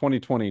so in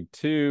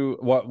 2022,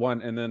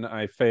 and then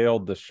I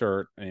failed the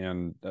shirt,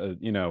 and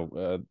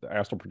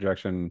astral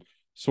projection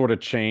sort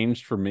of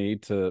changed for me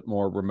to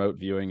more remote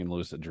viewing and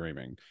lucid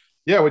dreaming.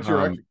 Yeah, which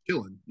you're actually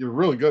killing. You're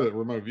really good at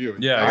remote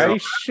viewing. Yeah,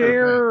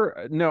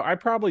 I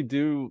probably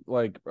do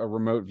like a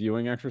remote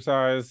viewing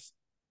exercise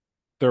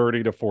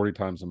 30 to 40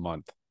 times a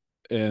month.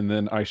 And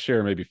then I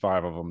share maybe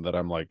 5 of them that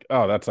I'm like,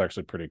 oh, that's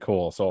actually pretty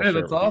cool. So I'll share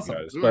it with you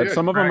guys. But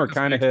some of them are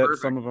kind of hit,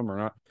 some of them are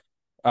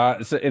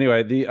not. So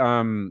anyway,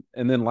 and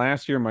then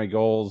last year my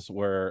goals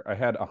were, I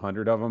had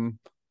 100 of them: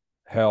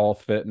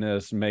 health,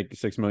 fitness, make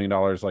 $6 million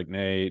like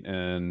Nate,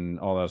 and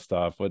all that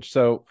stuff.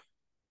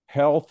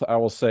 Health, I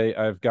will say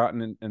I've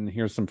gotten, and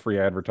here's some free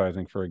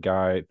advertising for a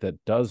guy that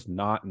does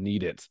not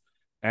need it.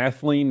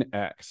 Athlean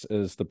X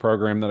is the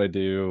program that I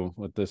do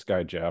with this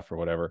guy, Jeff, or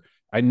whatever.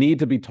 I need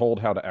to be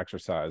told how to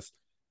exercise.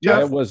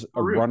 I was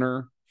a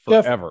runner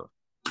forever.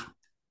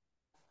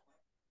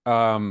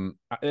 And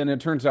it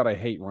turns out I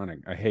hate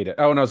running. I hate it.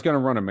 Oh, and I was going to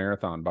run a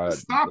marathon.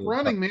 Stop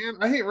running, man.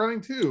 I hate running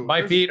too.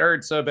 My feet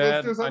hurt so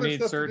bad. I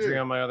need surgery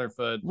on my other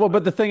foot. Well,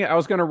 but the thing, I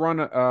was going to run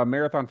a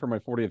marathon for my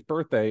 40th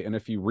birthday, and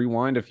if you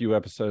rewind a few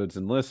episodes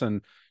and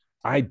listen,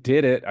 I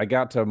did it. I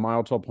got to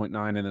mile 12.9,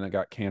 and then it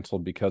got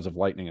canceled because of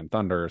lightning and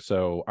thunder.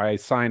 So I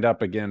signed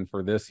up again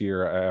for this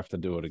year. I have to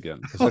do it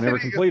again because I never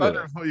completed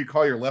it. What you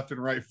call your left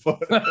and right foot.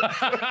 It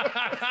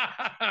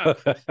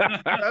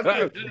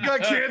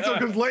got canceled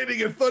because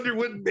lightning and thunder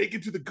wouldn't make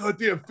it to the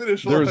goddamn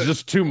finish line. There was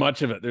just too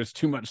much of it. There's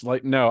too much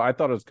No, I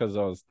thought it was because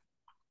I was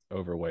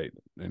overweight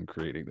in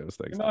creating those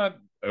things. You're not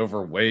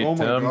overweight, oh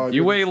Tim. God,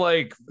 you weigh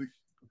like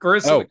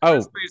Chris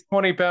weighs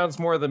 20 pounds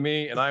more than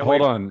me, and I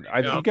hold on.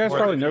 You guys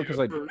probably know because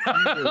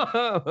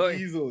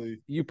easily.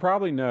 You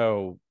probably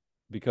know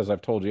because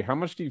I've told you. How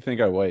much do you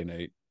think I weigh,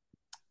 Nate?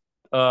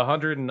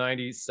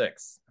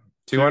 196.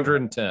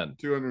 210.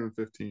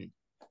 215.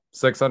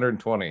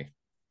 620.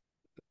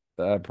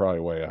 That probably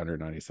weigh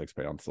 196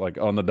 pounds. Like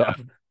on the dot.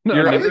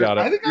 You're, Nick under, got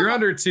it. you're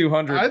under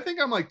 200. I think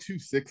I'm like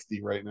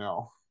 260 right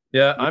now.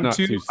 Yeah, You're I'm not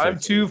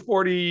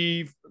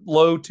 240,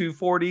 low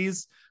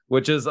 240s,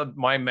 which is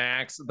my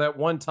max. That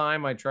one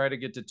time I tried to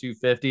get to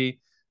 250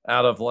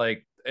 out of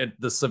like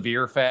the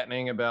severe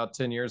fattening about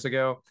 10 years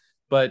ago.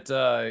 But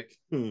I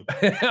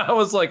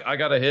was like, I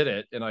gotta hit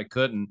it, and I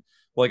couldn't.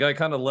 Like I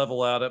kind of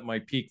level out at my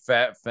peak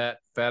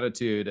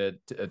fatitude at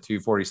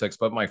 246,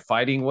 but my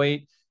fighting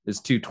weight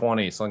is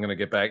 220, so I'm gonna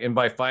get back. And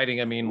by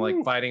fighting, I mean like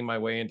fighting my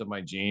way into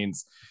my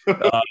jeans.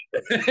 So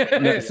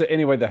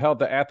anyway,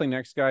 the Athlete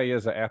Next guy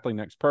is an Athlete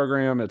Next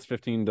program. It's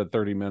 15 to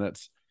 30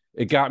 minutes.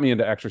 It got me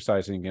into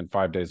exercising again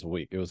 5 days a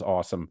week. It was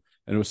awesome,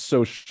 and it was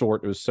so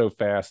short. It was so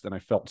fast, and I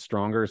felt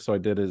stronger. So I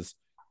did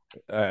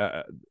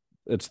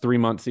it's 3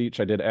 months each.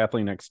 I did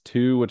Athlete Next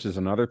 2, which is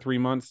another 3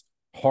 months.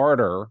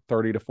 Harder,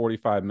 30 to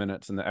 45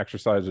 minutes, and the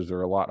exercises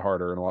are a lot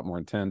harder and a lot more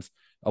intense.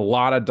 A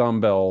lot of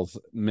dumbbells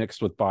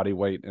mixed with body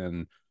weight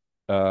and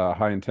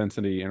high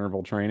intensity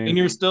interval training. And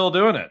you're still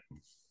doing it?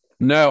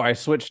 No, I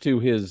switched to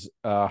his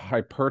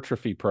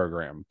hypertrophy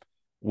program,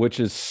 which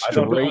is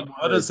straight.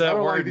 What does that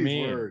word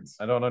mean?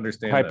 I don't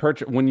understand.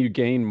 When you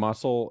gain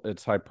muscle,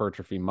 it's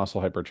hypertrophy,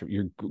 muscle hypertrophy,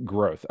 your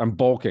growth. I'm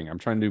bulking. I'm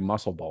trying to do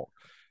muscle bulk.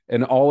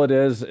 And all it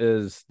is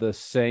the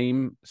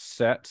same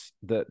sets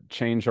that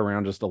change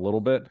around just a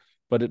little bit,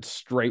 but it's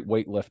straight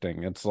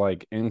weightlifting. It's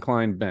like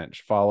incline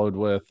bench followed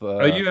with.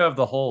 You have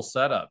the whole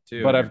setup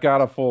too. But I've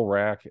got a full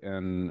rack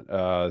and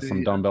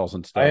some dumbbells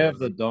and stuff. I have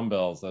the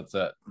dumbbells. That's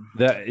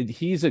it.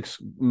 He's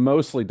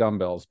mostly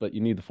dumbbells, but you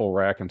need the full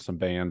rack and some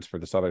bands for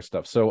this other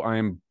stuff. So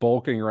I'm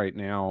bulking right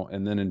now,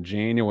 and then in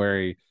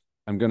January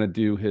I'm going to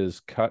do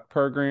his cut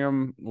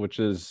program, which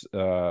is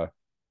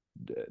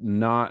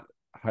not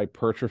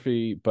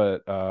hypertrophy,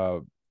 but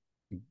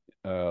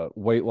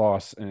weight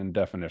loss and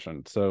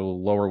definition. So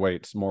lower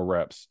weights, more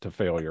reps to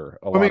failure.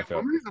 One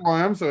reason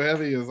why I'm so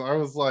heavy is I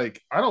was like,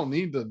 I don't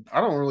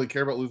really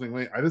care about losing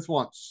weight. I just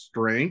want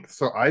strength.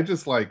 So I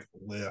just like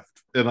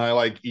lift and I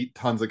like eat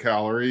tons of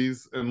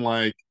calories and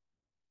like,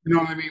 you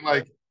know what I mean?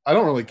 Like, I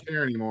don't really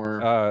care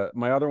anymore.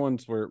 My other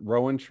ones were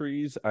rowan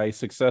trees. I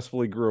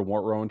successfully grew a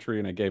rowan tree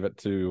and I gave it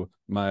to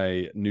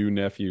my new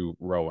nephew,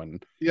 Rowan.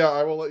 Yeah,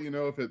 I will let you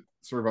know if it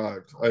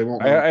survived.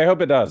 I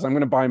hope it does. I'm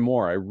going to buy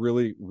more. I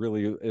really,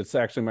 it's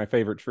actually my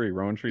favorite tree.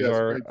 Rowan trees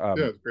are. It's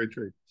a great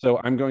tree. So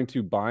I'm going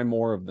to buy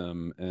more of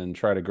them and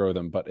try to grow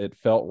them. But it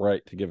felt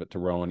right to give it to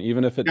Rowan,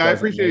 even if it. Yeah, I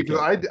appreciate it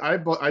because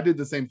I did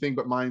the same thing,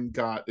 but mine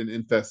got an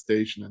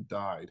infestation and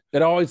died.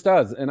 It always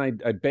does, and I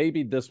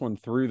babied this one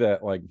through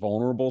that like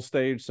vulnerable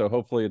stage. So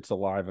hopefully it's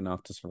alive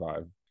enough to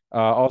survive.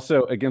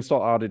 Also, Against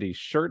All Oddities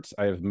shirts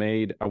I have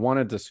made. I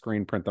wanted to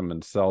screen print them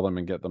and sell them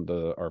and get them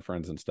to our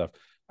friends and stuff.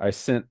 I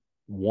sent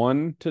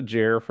one to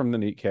Jer from the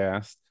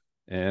Neatcast,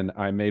 and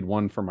I made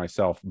one for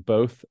myself,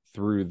 both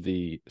through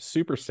the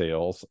super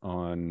sales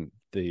on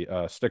the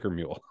Sticker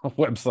Mule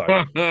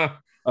website.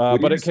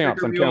 But it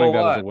counts. I'm counting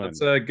that as a win. It's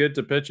good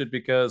to pitch it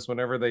because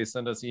whenever they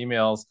send us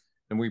emails,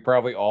 and we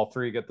probably all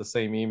three get the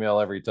same email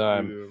every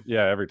time.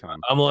 Yeah, every time.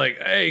 I'm like,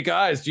 hey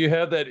guys, do you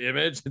have that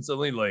image? It's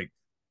only like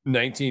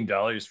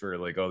 $19 for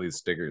like all these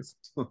stickers.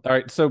 All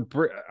right, so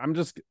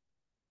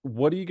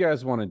what do you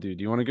guys want to do?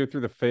 Do you want to go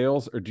through the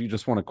fails, or do you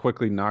just want to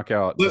quickly knock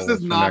out? Let's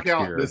just knock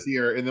out this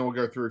year, and then we'll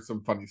go through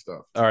some funny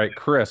stuff. All right,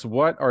 Chris,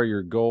 what are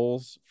your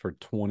goals for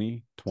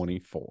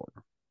 2024?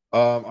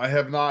 I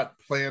have not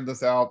planned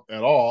this out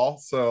at all,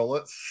 so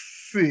let's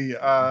see.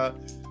 I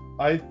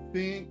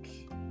think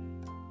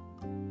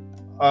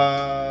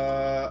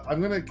I'm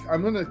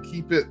gonna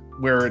keep it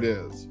where it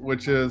is,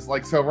 which is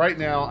like, so right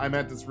now I'm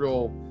at this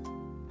real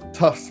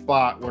tough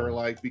spot where,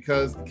 like,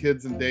 because the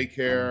kids in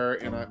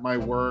daycare and my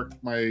work,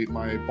 my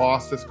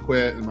boss just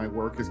quit and my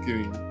work is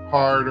getting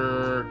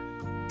harder,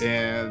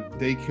 and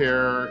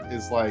daycare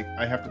is like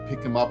I have to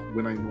pick him up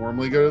when I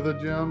normally go to the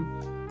gym.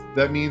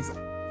 That means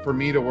for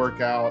me to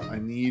work out, I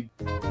need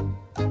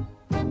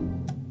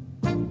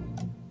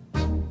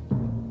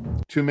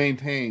to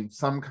maintain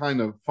some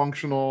kind of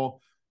functional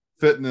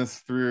fitness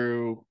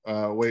through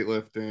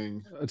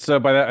weightlifting. So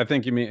by that, I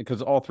think you mean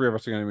because all three of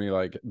us are going to be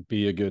like,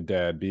 be a good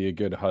dad, be a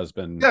good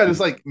husband. Yeah,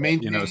 just like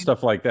maintain,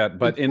 stuff like that.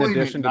 But in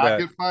addition to not that,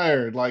 get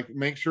fired, like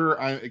make sure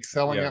I'm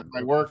excelling at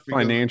my work,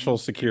 financial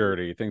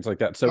security, things like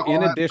that. So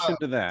in addition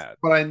to that,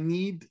 but I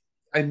need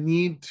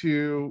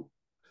to.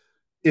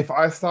 If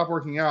I stop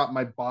working out,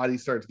 my body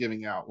starts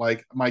giving out.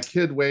 Like my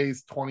kid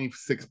weighs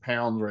 26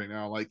 pounds right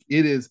now. Like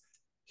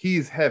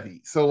he's heavy.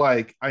 So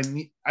like I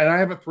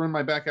haven't thrown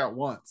my back out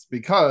once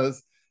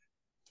because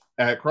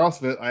at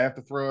CrossFit I have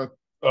to throw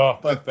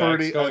a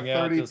 30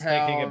 pound.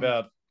 Thinking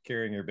about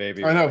carrying your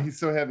baby. I know he's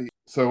so heavy.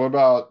 So what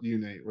about you,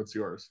 Nate? What's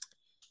yours?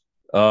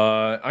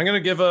 I'm gonna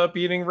give up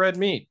eating red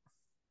meat.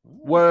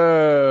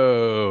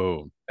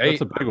 Whoa, that's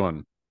a big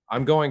one.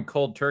 I'm going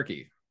cold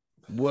turkey.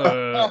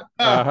 Whoa.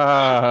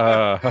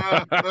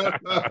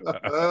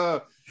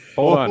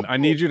 Hold on. I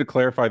need you to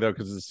clarify though,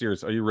 because it's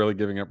serious. Are you really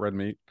giving up red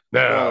meat?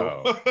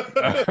 No.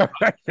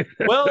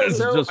 Well,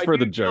 so just for I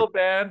the do joke. feel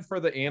bad for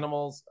the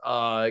animals,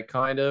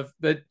 kind of.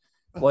 But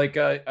like,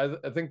 I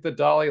think the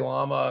Dalai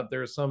Lama.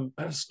 There's some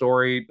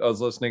story I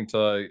was listening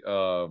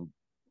to.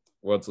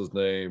 What's his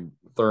name?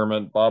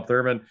 Bob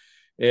Thurman,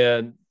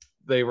 and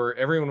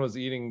everyone was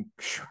eating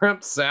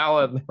shrimp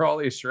salad, and there were all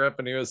these shrimp,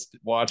 and he was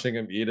watching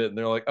him eat it, and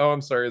they're like, "Oh,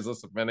 I'm sorry, is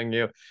this offending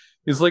you?"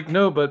 He's like,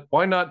 "No, but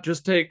why not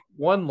just take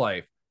one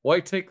life? Why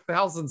take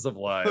thousands of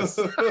lives?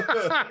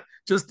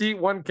 Just eat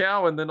one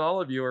cow, and then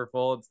all of you are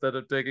full instead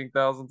of taking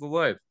thousands of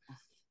lives."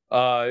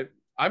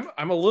 I'm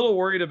a little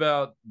worried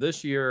about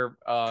this year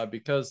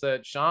because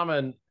that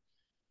shaman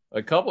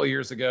a couple of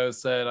years ago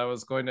said I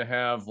was going to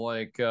have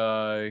like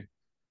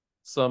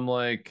some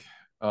like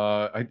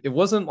it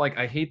wasn't like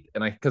I hate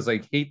because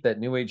I hate that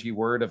new agey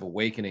word of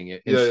awakening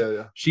it.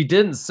 She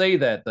didn't say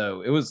that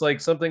though. It was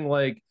like something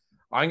like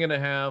I'm gonna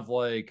have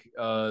like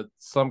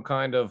some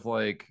kind of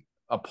like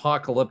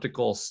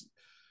apocalyptical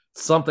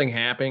something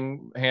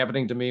happening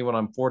to me when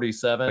I'm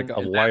 47, like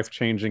a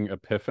life-changing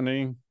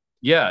epiphany.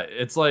 Yeah,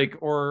 it's like,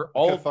 or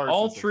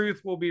all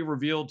truth will be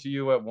revealed to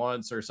you at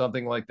once, or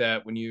something like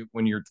that when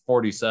you're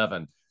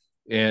 47.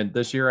 And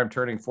this year I'm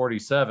turning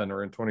 47,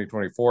 or in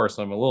 2024,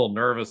 so I'm a little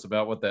nervous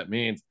about what that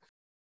means.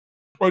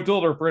 I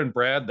told our friend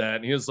Brad that,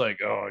 and he was like,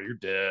 "Oh, you're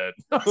dead."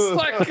 I was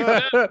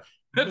like,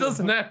 "It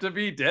doesn't have to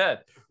be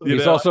dead."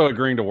 He's also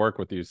agreeing to work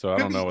with you, so I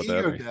don't know what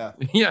that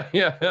means.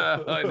 Yeah,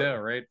 I know,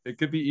 right? It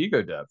could be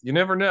ego death. You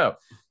never know.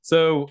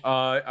 So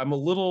I'm a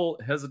little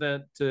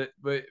hesitant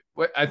but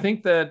I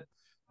think that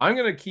I'm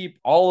going to keep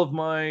all of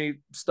my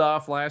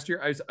stuff last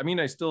year. I mean,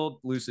 I still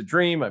lucid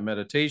dream, my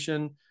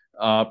meditation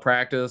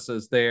practice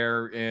is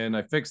there, and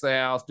I fix the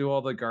house, do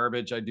all the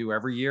garbage I do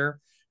every year.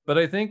 But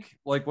I think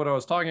like what I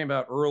was talking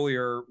about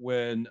earlier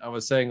when I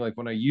was saying like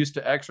when I used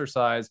to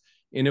exercise,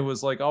 and it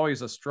was like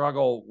always a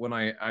struggle when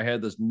I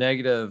had this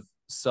negative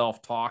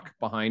self-talk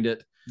behind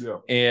it. Yeah.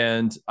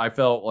 And I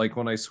felt like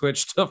when I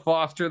switched to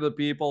Foster the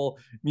People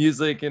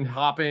music and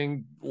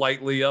hopping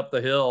lightly up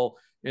the hill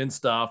and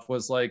stuff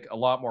was like a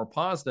lot more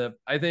positive.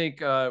 I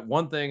think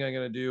one thing I'm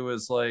going to do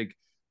is like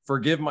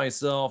forgive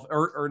myself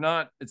or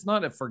not. It's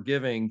not a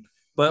forgiving,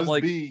 but just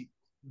like be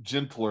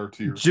gentler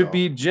to yourself.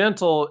 Be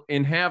gentle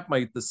and have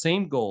the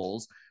same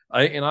goals.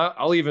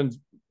 I'll even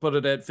put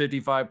it at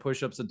 55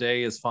 push-ups a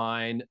day is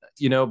fine,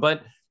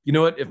 but you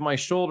know what? If my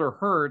shoulder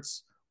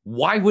hurts,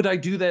 why would I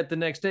do that the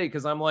next day?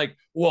 Because I'm like,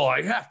 well,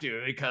 I have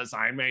to because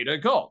I made a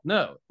goal.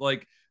 No,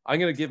 like I'm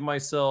gonna give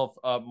myself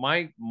I'm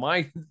gonna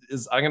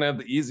have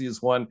the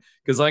easiest one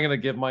because I'm gonna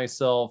give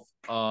myself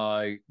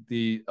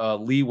the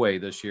leeway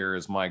this year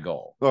is my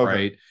goal,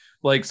 right?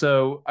 Like,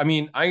 so I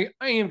mean, I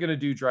am gonna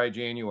do dry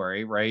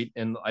January, right?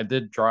 And I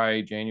did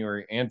dry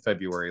January and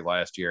February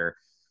last year,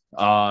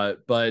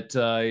 but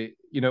I'm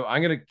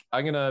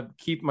gonna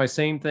keep my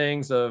same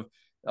things of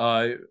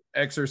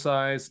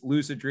exercise,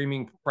 lucid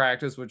dreaming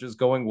practice, which is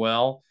going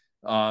well,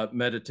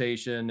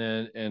 meditation,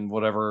 and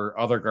whatever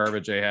other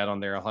garbage I had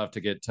on there. I'll have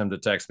to get Tim to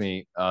text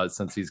me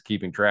since he's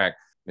keeping track.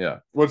 Yeah.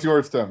 What's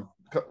yours, Tim?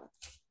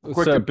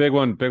 So big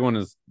one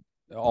is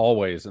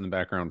always in the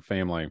background,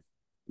 family.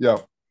 Yeah.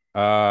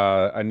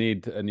 I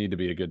need to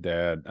be a good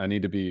dad. I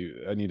need to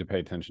pay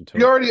attention to it.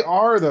 You already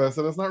are though,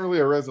 so that's not really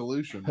a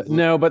resolution.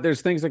 No, but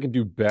there's things I can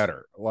do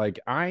better. Like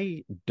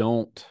I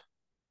don't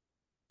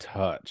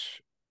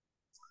touch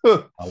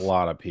a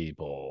lot of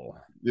people.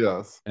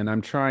 Yes. And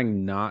I'm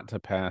trying not to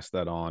pass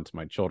that on to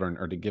my children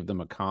or to give them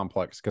a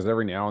complex, because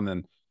every now and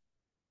then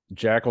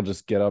Jack will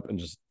just get up and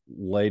just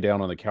lay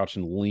down on the couch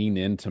and lean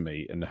into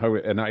me, and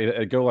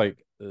I go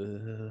like,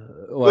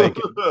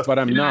 but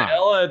I'm not.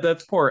 Ella,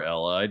 that's poor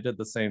Ella. I did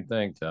the same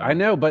thing, Tim. I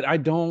know, but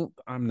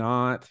I'm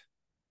not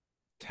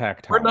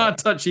tactile. We're not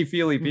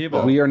touchy-feely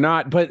people. We are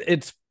not, but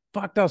it's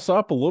fucked us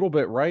up a little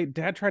bit, right?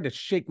 Dad tried to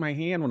shake my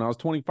hand when I was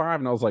 25,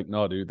 and I was like,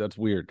 no, dude, that's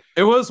weird.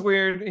 It was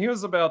weird. He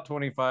was about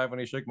 25 when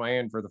he shook my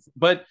hand for the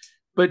but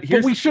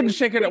we shouldn't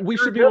shake it. We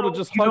should be able to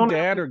just hug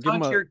Dad or give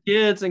him your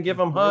kids and give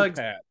them hugs.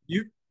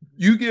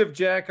 You give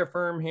Jack a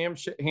firm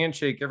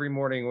handshake every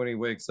morning when he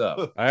wakes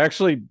up. I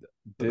actually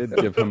did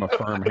give him a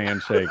firm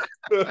handshake.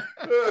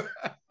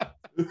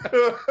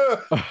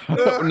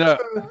 No,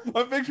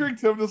 I'm picturing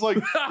Tim just like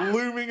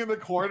looming in the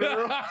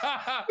corner.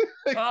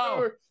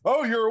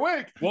 Oh, you're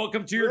awake.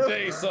 Welcome to your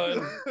day,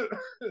 son.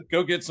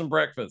 Go get some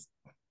breakfast.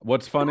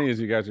 What's funny is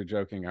you guys are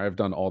joking. I've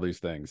done all these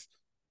things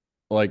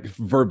like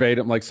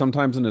verbatim, like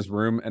sometimes in his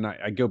room, and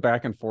I go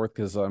back and forth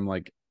because I'm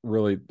like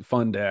really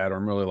fun dad, or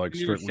I'm really like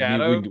strict. We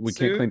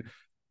can't clean.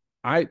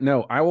 I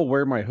will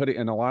wear my hoodie,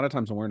 and a lot of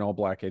times I'm wearing all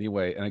black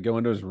anyway, and I go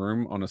into his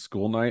room on a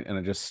school night and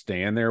I just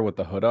stand there with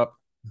the hood up,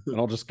 and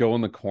I'll just go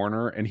in the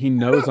corner, and he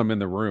knows I'm in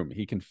the room.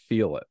 He can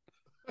feel it,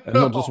 and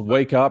he'll just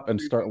wake up and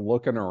start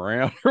looking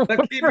around.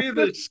 That gave me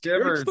the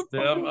shivers,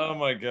 Tim. Oh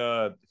my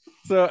god.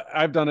 So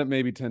I've done it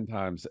maybe 10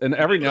 times, and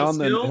every now and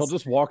then he'll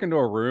just walk into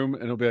a room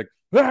and he'll be like,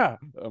 ah!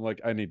 I'm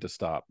like, I need to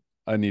stop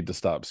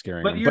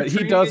scaring him. But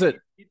he does it.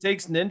 He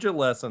takes ninja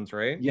lessons,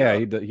 right? Yeah,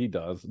 he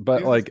does.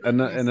 But like, and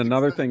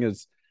another thing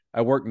is,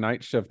 I worked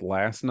night shift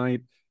last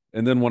night,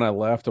 and then when I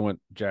left, I went,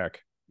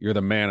 Jack, you're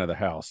the man of the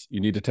house.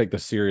 You need to take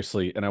this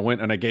seriously. And I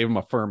went and I gave him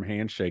a firm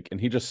handshake, and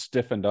he just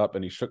stiffened up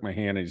and he shook my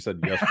hand and he said,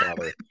 yes,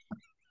 father.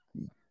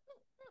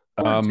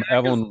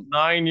 Evelyn,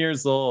 9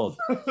 years old.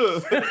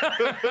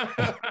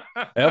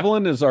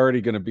 Evelyn is already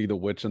going to be the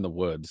witch in the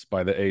woods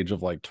by the age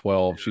of like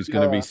 12. She's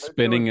going to be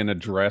spinning in a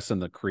dress in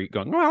the creek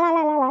going,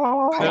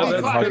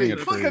 hugging a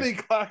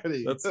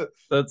tree.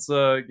 That's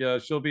yeah,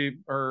 she'll be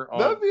her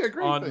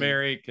Aunt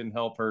Mary can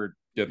help her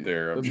get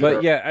there.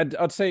 But yeah,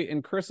 I'd say,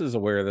 and Chris is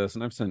aware of this,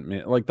 and I've sent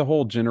me like the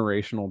whole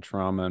generational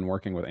trauma and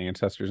working with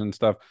ancestors and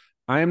stuff.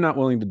 I am not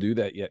willing to do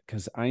that yet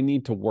because I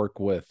need to work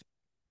with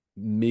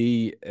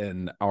me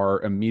and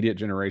our immediate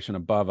generation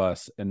above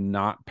us and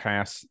not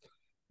pass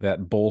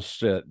that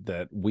bullshit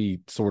that we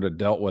sort of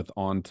dealt with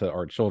onto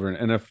our children.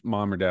 And if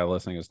mom or dad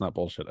listening, it's not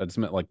bullshit. I just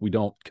meant like we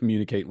don't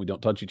communicate and we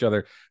don't touch each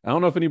other. I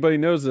don't know if anybody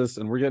knows this,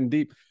 and we're getting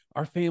deep.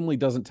 Our family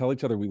doesn't tell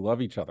each other we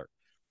love each other.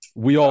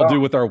 We all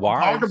do with our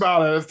wives. Talk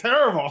about it. It's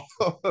terrible.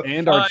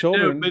 And our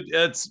children. But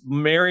it's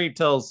Mary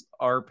tells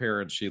our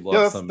parents she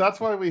loves them. That's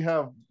why we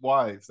have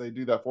wives. They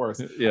do that for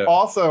us. Yeah.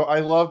 Also,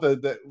 I love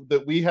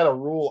that we had a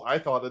rule, I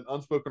thought, an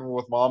unspoken rule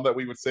with mom that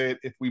we would say it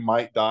if we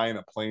might die in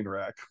a plane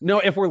wreck. No,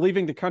 if we're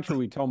leaving the country,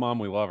 we tell mom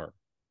we love her.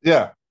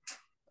 Yeah.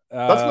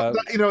 That's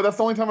the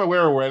only time I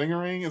wear a wedding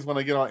ring is when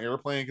I get on an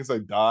airplane because I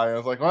die. I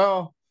was like,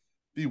 well,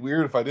 it'd be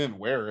weird if I didn't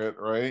wear it,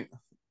 right?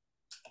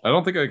 I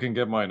don't think I can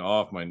get mine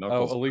off. My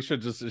knuckles. Oh, Alicia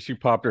she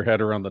popped her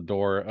head around the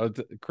door.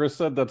 Chris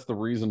said that's the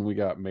reason we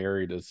got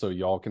married is so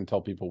y'all can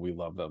tell people we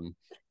love them.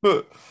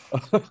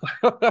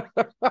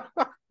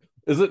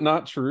 Is it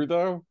not true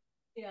though?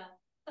 Yeah.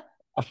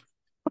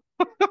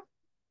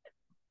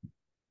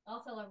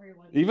 I'll tell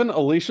everyone. Even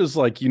Alicia's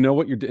like, you know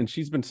what you're doing. And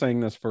she's been saying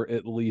this for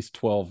at least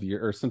 12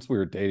 years, or since we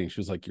were dating. She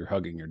was like, you're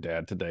hugging your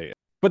dad today.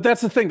 But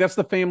that's the thing. That's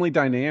the family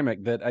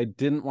dynamic that I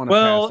didn't want to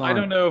pass on. I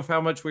don't know how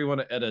much we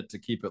want to edit to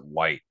keep it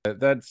light.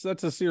 That's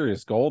a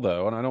serious goal,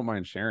 though, and I don't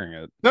mind sharing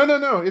it.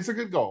 No. It's a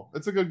good goal.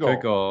 It's a good goal.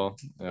 Good goal.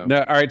 Yeah.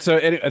 No, all right. So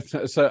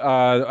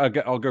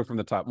I'll go from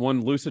the top.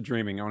 One, lucid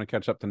dreaming. I want to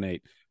catch up to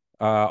Nate.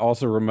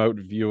 Also, remote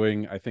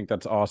viewing. I think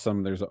that's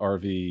awesome. There's an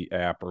RV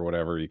app or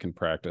whatever you can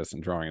practice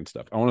and drawing and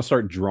stuff. I want to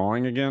start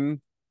drawing again,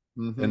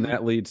 and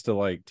that leads to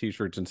like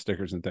t-shirts and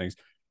stickers and things.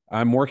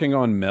 I'm working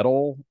on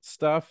metal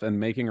stuff and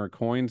making our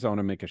coins. I want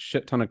to make a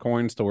shit ton of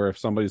coins to where if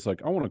somebody's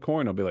like, I want a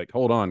coin, I'll be like,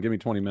 hold on, give me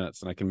 20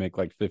 minutes. And I can make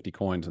like 50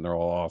 coins and they're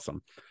all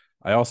awesome.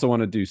 I also want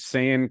to do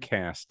sand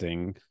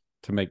casting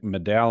to make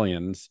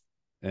medallions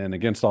and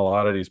against a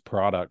lot of these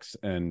products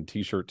and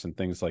t-shirts and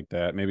things like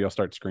that. Maybe I'll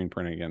start screen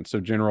printing again. So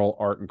general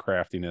art and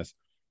craftiness.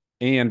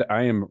 And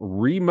I am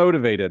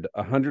remotivated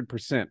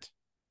 100%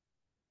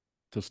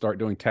 to start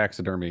doing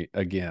taxidermy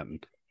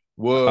again.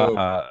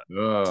 Whoa.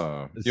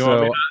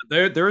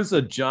 There's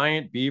a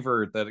giant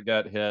beaver that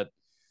got hit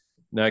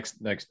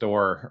next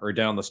door or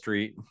down the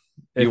street.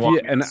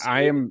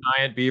 I am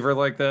giant beaver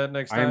like that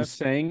next time. I'm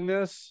saying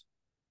this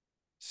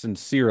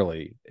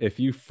sincerely. If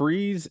you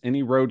freeze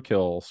any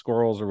roadkill,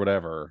 squirrels or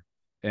whatever,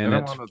 and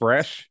it's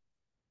fresh,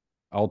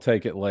 I'll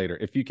take it later.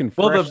 If you can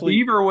the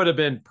beaver would have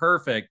been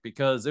perfect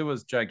because it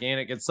was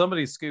gigantic and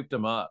somebody scooped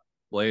him up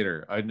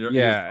later. I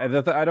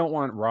don't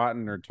want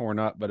rotten or torn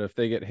up, but if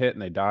they get hit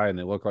and they die and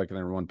they look like they're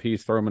in one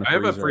piece, throw them in a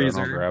freezer. I have a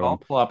freezer. I'll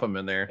plop them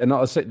in there. And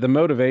I'll say the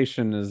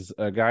motivation is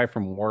a guy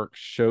from work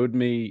showed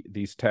me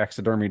these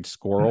taxidermied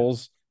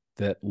squirrels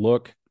that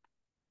look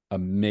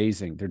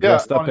amazing. They're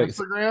dressed up on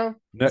Instagram.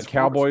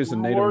 Cowboys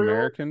and Native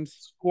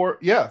Americans.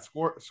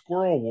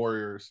 Squirrel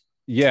warriors.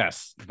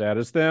 Yes, that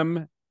is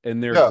them,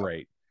 and they're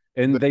great.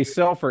 And they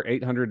sell for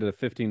 $800 to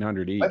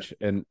 $1,500 each.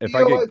 And if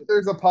I get, like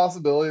there's a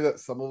possibility that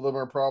some of them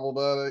are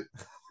problematic.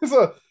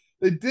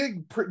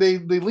 They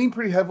lean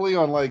pretty heavily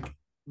on like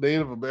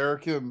Native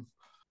American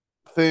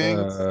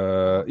things.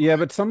 Yeah,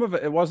 but some of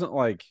it wasn't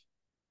like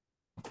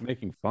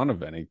making fun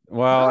of any.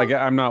 Well,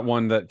 I'm not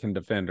one that can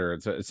defend her.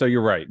 So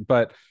you're right,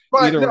 but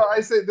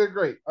I say they're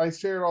great. I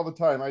share it all the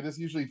time. I just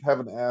usually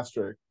have an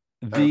asterisk.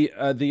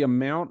 The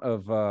amount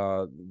of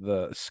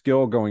the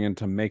skill going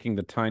into making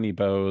the tiny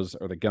bows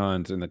or the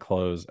guns and the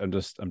clothes, I'm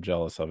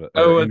jealous of it.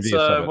 It's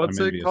what's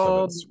it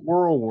called?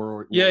 Squirrel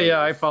Warriors.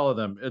 Yeah, I follow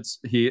them. It's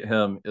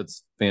him.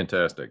 It's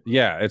fantastic.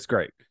 Yeah, it's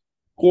great.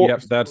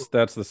 Yep, that's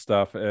the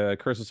stuff.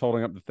 Chris is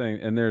holding up the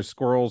thing, and there's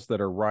squirrels that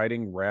are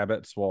riding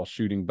rabbits while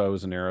shooting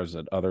bows and arrows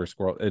at other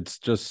squirrels. It's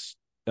just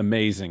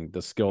amazing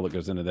the skill that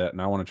goes into that,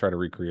 and I want to try to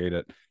recreate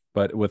it,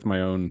 but with my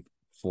own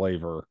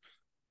flavor.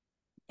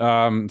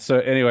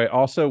 So anyway,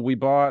 also we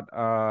bought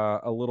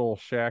a little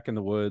shack in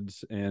the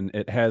woods, and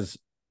it has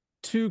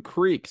 2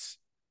 creeks.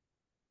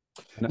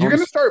 You're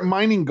gonna start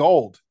mining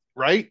gold,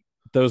 right?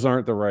 Those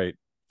aren't the right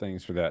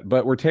things for that,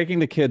 but we're taking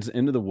the kids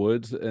into the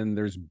woods, and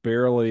there's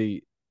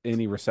barely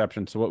any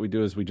reception. So what we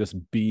do is we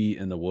just be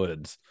in the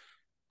woods,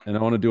 and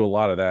I want to do a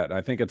lot of that.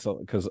 I think it's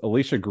because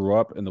Alicia grew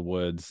up in the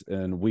woods,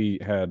 and we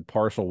had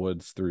partial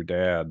woods through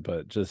dad,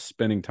 but just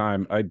spending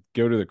time. I'd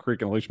go to the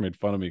creek, and Alicia made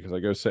fun of me because I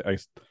go say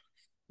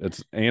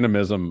it's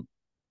animism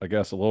I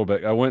guess, a little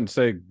bit. I went and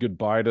say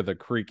goodbye to the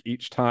creek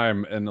each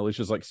time, and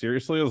Alicia's like,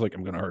 seriously? I was like,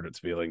 I'm gonna hurt its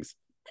feelings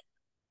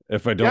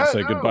if I don't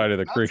say goodbye to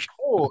the creek.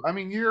 Cool. I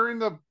mean, you're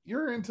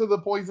into the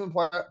poison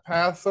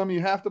path. Some you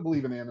have to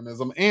believe in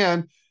animism,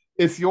 and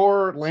it's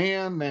your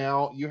land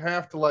now. You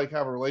have to like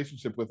have a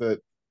relationship with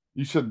it.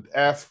 You should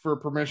ask for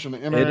permission to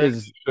enter It it.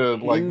 is You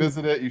should like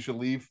visit it. You should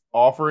leave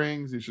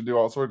offerings. You should do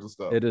all sorts of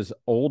stuff. It is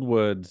old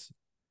woods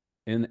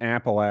in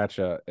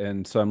Appalachia,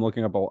 and so I'm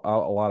looking up a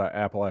lot of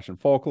Appalachian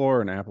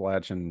folklore and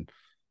Appalachian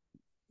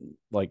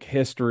like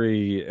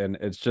history, and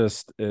it's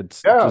just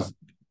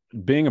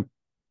being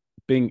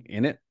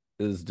in it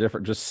is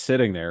different. Just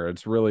sitting there,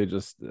 it's really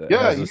just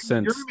has a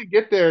sense. You're gonna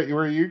get there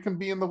where you can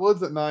be in the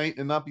woods at night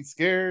and not be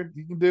scared.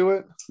 You can do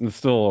it. It's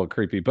still a little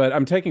creepy, but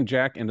I'm taking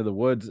Jack into the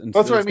woods, and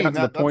that's what I mean.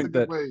 To the point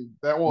that way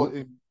that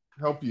will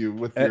help you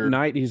with at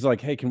night. He's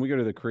like, "Hey, can we go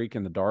to the creek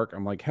in the dark?"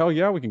 I'm like, "Hell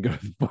yeah, we can go to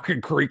the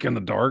fucking creek in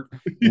the dark.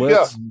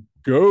 Let's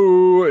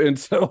go!" And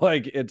so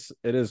like it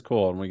is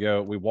cool, and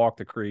we walk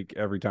the creek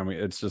every time.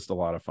 It's just a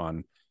lot of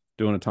fun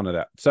doing a ton of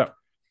that. So,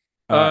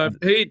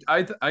 hey,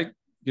 I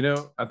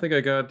think I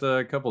got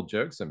a couple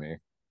jokes in me.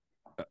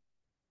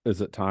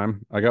 Is it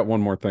time? I got one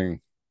more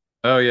thing.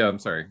 Oh yeah, I'm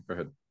sorry. Go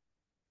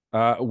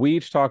ahead. We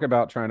each talk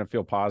about trying to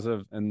feel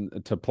positive,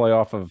 and to play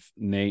off of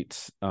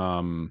Nate's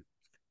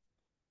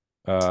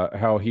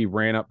how he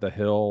ran up the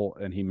hill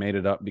and he made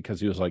it up because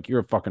he was like,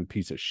 "You're a fucking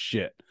piece of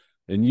shit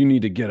and you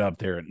need to get up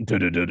there," and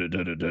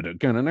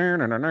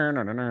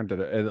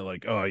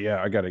like, "Oh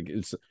yeah, I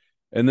gotta,"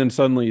 and then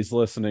suddenly he's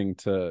listening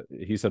to,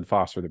 he said,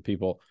 "Foster the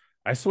People."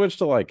 I switched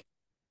to like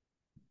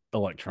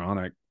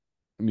electronic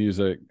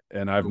music,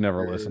 and I've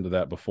never listened to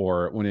that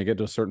before. When you get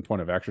to a certain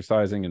point of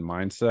exercising and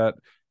mindset,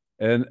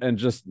 and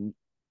just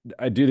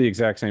I do the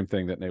exact same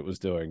thing that Nate was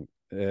doing,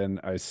 and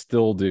I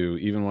still do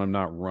even when I'm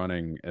not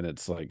running, and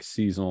it's like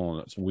seasonal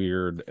and it's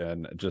weird,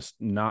 and just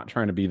not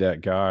trying to be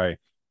that guy.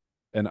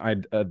 And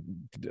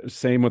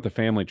same with the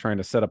family, trying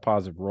to set a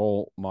positive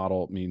role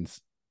model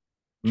means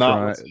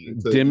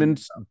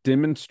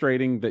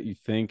demonstrating that you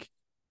think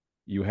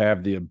you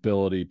have the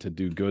ability to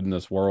do good in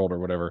this world or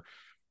whatever.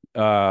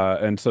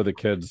 And so the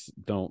kids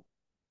don't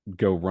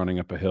go running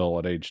up a hill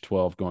at age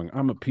 12 going,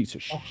 "I'm a piece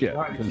of shit."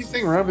 God, you keep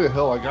saying run up the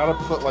hill. I gotta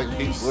put like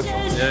Kate Bush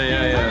on.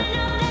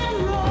 Yeah.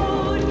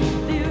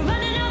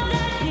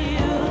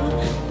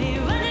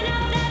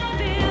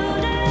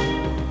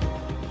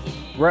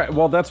 Right.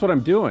 Well, that's what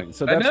I'm doing.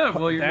 So that's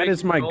that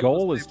is my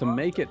goal, is to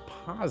make it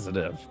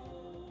positive.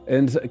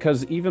 And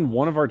because even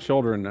one of our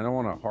children, I don't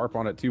want to harp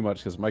on it too much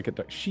because Mike,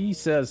 she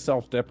says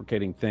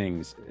self-deprecating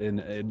things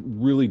in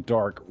really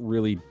dark,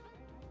 really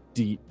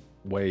deep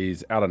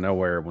ways out of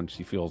nowhere when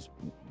she feels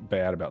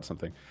bad about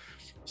something.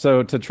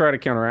 So to try to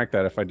counteract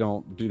that, if I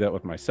don't do that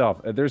with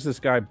myself, there's this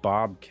guy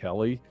Bob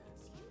Kelly,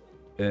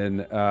 and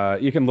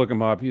you can look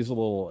him up. He's a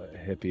little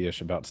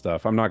hippie-ish about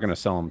stuff. I'm not going to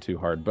sell him too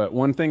hard, but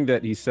one thing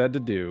that he said to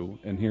do,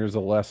 and here's a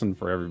lesson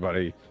for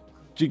everybody: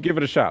 give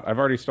it a shot. I've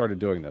already started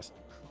doing this.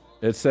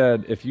 It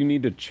said, if you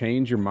need to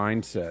change your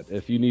mindset,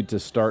 if you need to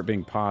start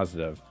being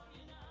positive,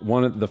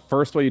 the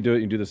first way you do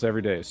it, you do this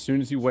every day. As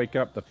soon as you wake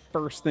up, the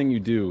first thing you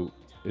do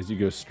is you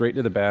go straight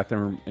to the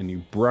bathroom and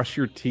you brush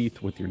your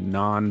teeth with your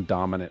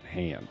non-dominant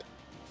hand,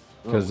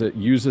 because it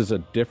uses a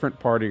different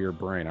part of your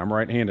brain. I'm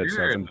right-handed.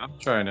 So I'm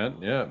trying it.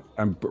 Yeah.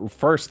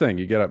 First thing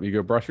you get up, you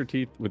go brush your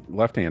teeth with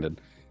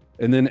left-handed.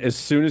 And then as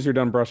soon as you're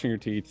done brushing your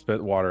teeth,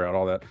 spit water out,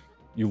 all that,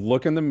 you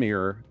look in the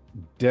mirror,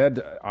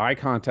 dead eye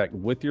contact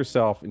with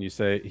yourself, and you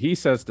say, he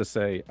says to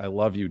say, "I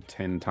love you"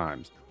 10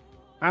 times.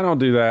 I don't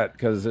do that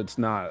because it's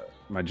not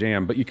my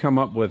jam, but you come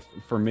up with,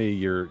 for me,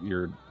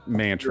 your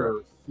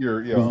mantra.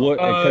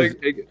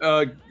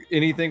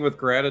 Anything with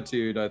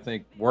gratitude, I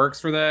think,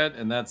 works for that.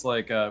 And that's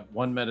like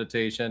one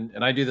meditation.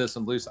 And I do this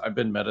in lucid. I've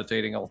been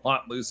meditating a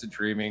lot, lucid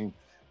dreaming,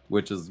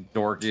 which is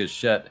dorky as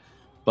shit.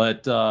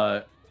 But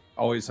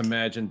always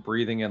imagine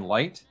breathing in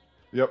light.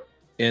 Yep.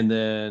 And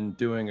then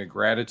doing a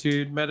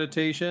gratitude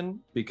meditation,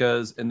 which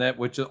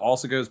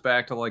also goes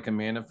back to like a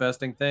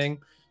manifesting thing.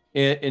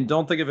 And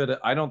don't think of it,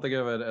 I don't think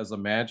of it as a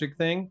magic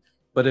thing,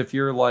 but if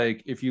you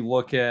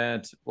look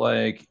at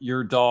like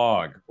your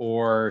dog,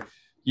 or,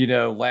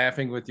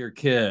 laughing with your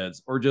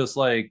kids, or just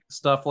like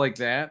stuff like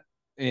that.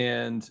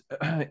 And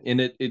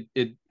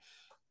it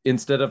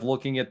instead of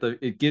looking at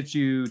it gets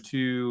you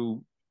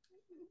to,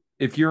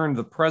 if you're in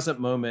the present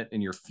moment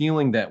and you're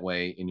feeling that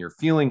way and you're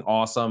feeling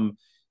awesome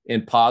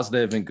and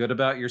positive and good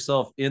about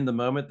yourself in the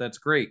moment, that's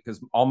great.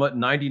 Because almost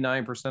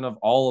 99% of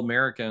all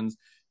Americans,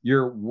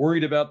 you're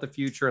worried about the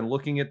future and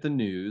looking at the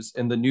news,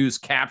 and the news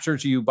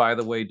captures you. By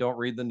the way, don't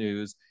read the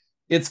news.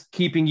 It's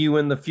keeping you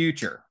in the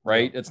future,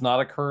 right? It's not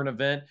a current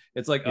event.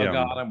 It's like, oh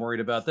God, I'm worried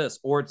about this.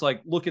 Or it's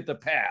like, look at the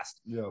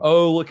past. Yeah.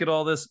 Oh, look at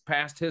all this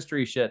past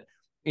history shit.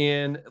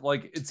 And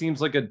like, it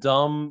seems like a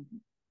dumb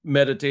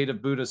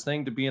meditative Buddhist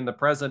thing to be in the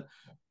present.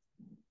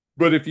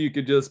 But if you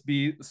could just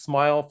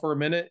smile for a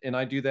minute, and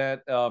I do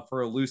that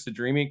for a lucid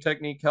dreaming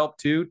technique help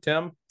too,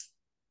 Tim.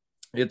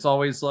 It's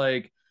always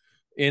like,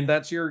 and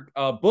that's your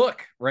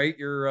book, right?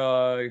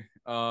 Your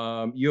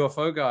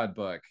UFO God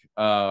book.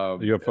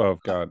 UFO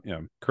of God, yeah.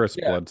 Chris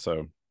Yeah.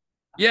 Bledsoe.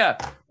 Yeah,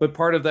 but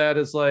part of that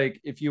is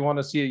like if you want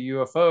to see a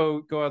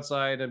UFO, go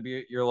outside and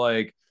you're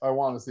like, I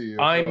want to see you.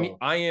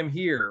 I am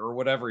here, or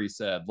whatever he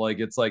said. Like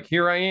it's like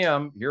here I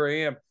am.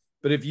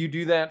 But if you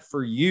do that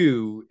for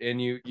you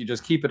and you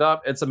just keep it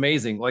up, it's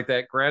amazing. Like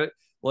that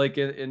like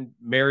in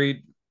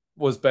Married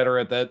was better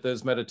at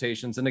those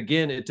meditations. And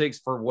again, it takes,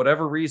 for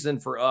whatever reason,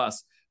 for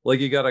us, like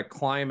you got to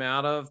climb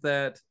out of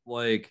that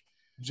like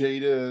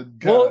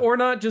jaded, or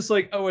not just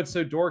like, oh, it's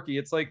so dorky.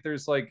 It's like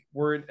there's like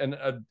we're in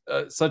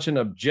such an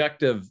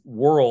objective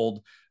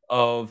world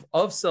of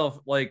self,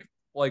 like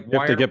you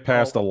have to get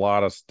past a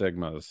lot of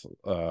stigmas.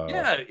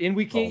 Yeah, and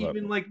we can't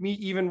even like me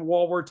even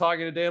while we're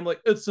talking today. I'm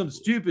like, it's some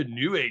stupid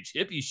new age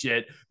hippie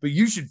shit, but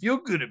you should feel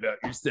good about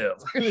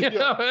yourself.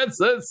 That's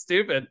so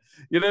stupid,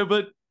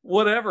 but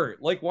whatever.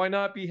 Like, why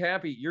not be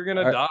happy? You're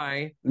gonna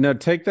die. No,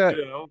 take that.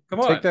 Come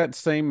on, take that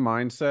same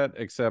mindset,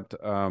 except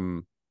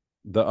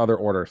the other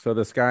order. So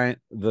this guy,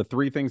 the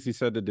 3 things he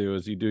said to do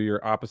is you do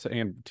your opposite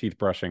hand teeth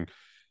brushing,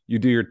 you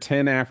do your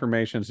 10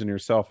 affirmations in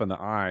yourself in the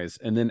eyes,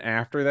 and then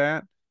after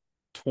that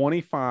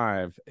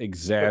 25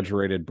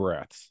 exaggerated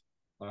breaths.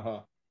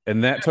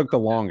 And that took the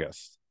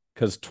longest,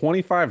 because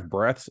 25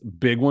 breaths,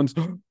 big ones,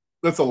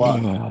 that's a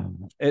lot.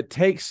 It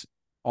takes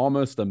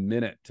almost a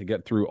minute to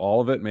get through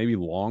all of it, maybe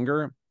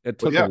longer. It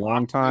took a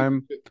long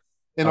time.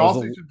 And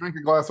also you should drink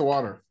a glass of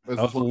water.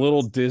 I was a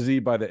little dizzy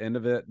by the end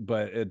of it,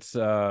 but it's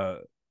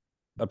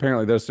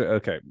apparently those two.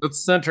 Okay,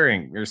 it's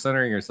centering. You're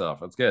centering yourself.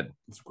 That's good.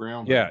 It's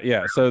ground.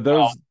 Yeah. So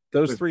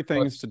those 3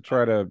 things to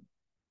try to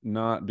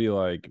not be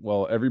like,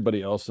 well,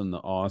 everybody else in the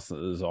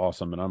awesome is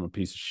awesome and I'm a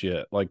piece of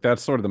shit. Like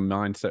that's sort of the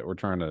mindset we're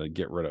trying to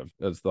get rid of.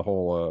 It's the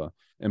whole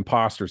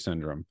imposter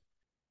syndrome.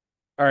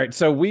 All right,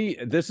 so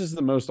this is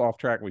the most off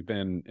track we've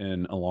been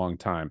in a long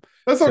time.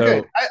 That's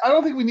okay. I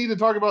don't think we need to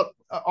talk about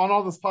on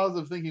all this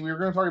positive thinking. We were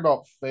going to talk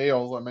about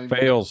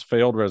fails.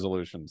 Failed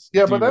resolutions.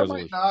 Yeah, but that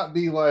might not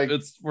be like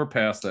we're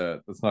past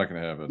that. That's not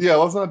going to happen. Yeah,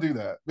 let's not do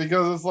that,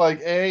 because it's like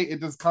A, it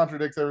just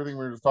contradicts everything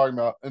we were just talking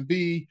about, and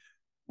B,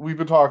 we've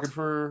been talking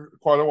for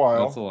quite a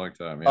while. That's a long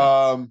time.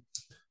 Yeah.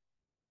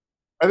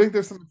 I think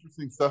there's some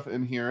interesting stuff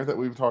in here that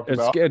we've talked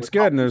about. It's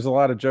good, and there's a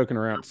lot of joking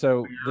around.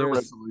 So there's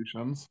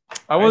resolutions.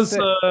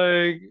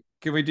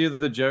 Can we do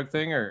the joke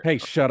thing, or hey,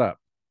 shut up.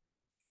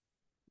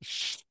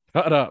 Shut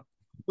up.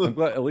 I'm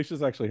glad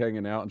Alicia's actually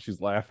hanging out and she's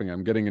laughing.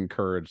 I'm getting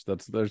encouraged.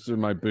 There's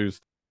my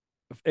boost.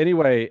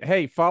 Anyway,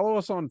 hey, follow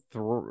us on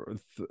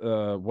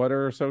what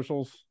are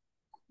socials?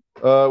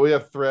 We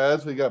have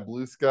Threads, we got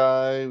Blue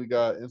Sky, we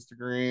got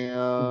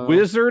Instagram.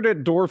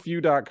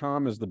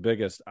 Wizard@dwarfview.com is the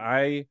biggest.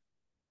 I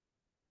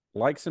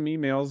like some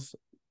emails.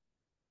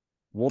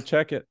 We'll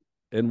check it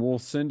and we'll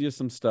send you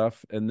some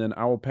stuff, and then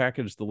I will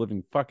package the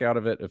living fuck out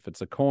of it if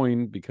it's a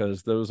coin,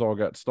 because those all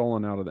got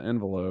stolen out of the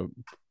envelope.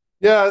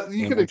 Yeah,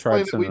 you can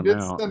explain that we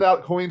did send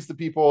out coins to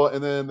people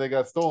and then they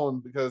got stolen,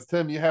 because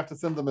Tim, you have to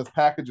send them as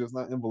packages,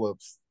 not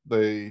envelopes.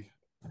 They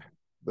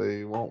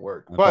won't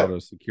work. I thought it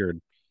was secured.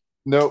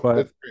 Nope,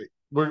 it's great.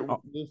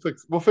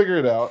 We'll figure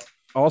it out.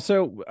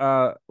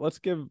 Also, let's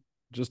give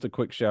just a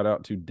quick shout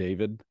out to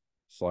David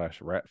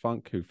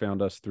 /Ratfunk, who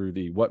found us through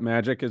the What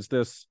Magic Is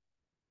This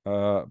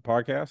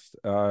podcast.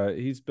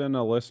 He's been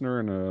a listener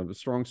and a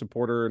strong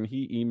supporter, and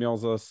he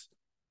emails us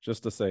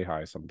just to say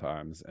hi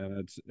sometimes,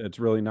 and it's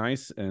really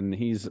nice. And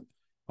he's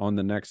on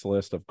the next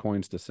list of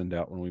coins to send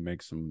out when we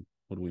make some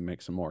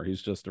more.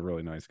 He's just a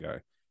really nice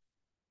guy.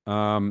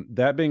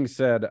 That being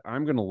said,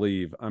 I'm gonna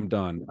leave. I'm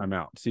done. I'm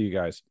out. See you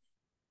guys.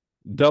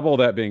 Double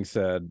that being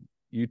said,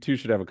 you two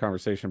should have a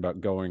conversation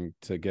about going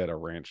to get a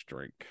ranch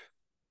drink.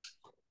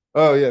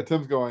 Oh yeah,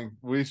 Tim's going.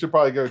 We should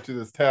probably go to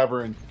this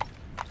tavern.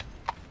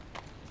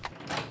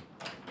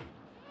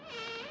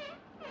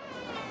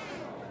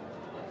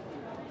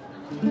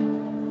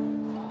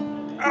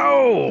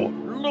 Oh,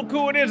 look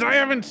who it is. I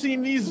haven't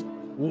seen these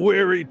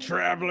weary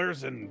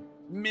travelers in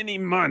many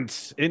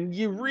months. In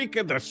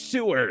Eureka the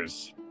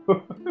Sewers.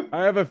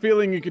 I have a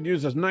feeling you could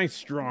use a nice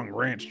strong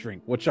ranch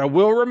drink, which I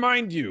will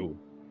remind you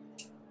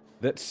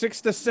that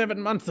 6 to 7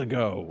 months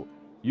ago,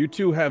 you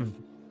two have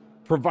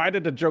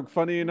provided a joke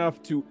funny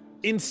enough to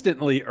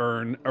instantly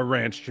earn a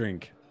ranch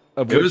drink.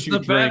 It was the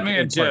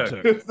Batman joke.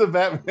 It's the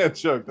Batman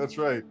joke. That's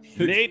right.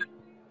 Nate,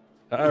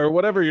 or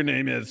whatever your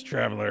name is,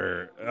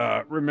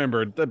 traveler,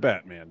 remembered the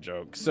Batman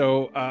joke.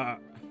 So I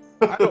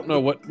don't know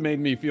what made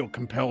me feel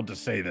compelled to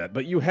say that,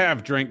 but you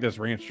have drank this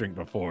ranch drink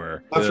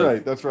before. That's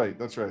right. That's right.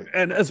 That's right.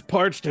 And as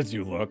parched as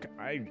you look,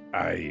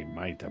 I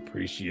might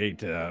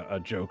appreciate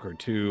a joke or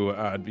two.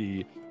 I'd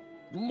be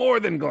more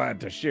than glad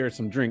to share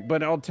some drink,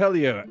 but I'll tell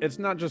you, it's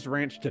not just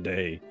ranch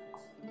today.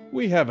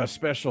 We have a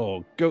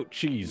special goat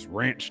cheese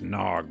ranch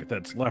nog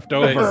that's left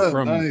over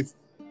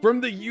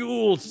from the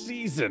Yule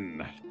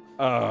season.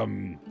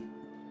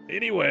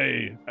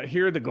 Anyway, I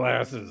hear the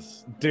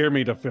glasses. Dare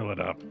me to fill it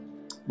up.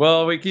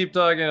 Well, we keep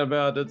talking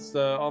about it's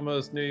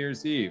almost New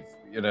Year's Eve,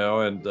 and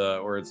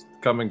or it's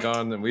come and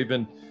gone, and we've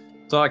been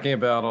talking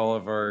about all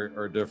of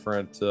our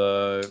different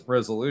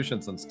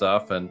resolutions and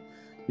stuff. And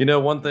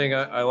one thing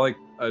I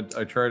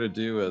try to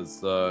do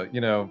is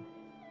I'm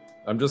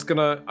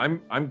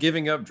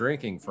giving up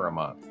drinking for a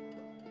month.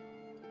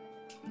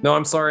 No,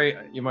 I'm sorry,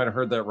 you might have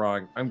heard that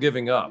wrong. I'm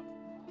giving up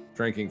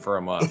drinking for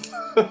a month.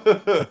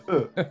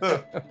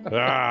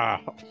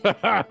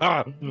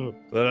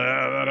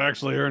 That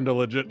actually earned a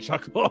legit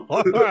chuckle.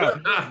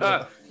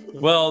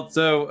 Well,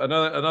 so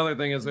another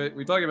thing is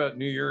we talk about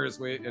New Year's.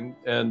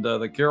 And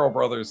the Carroll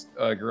brothers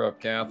grew up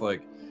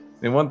Catholic,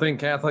 and one thing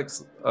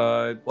Catholics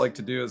like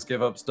to do is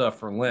give up stuff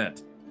for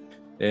Lent.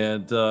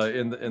 And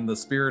in the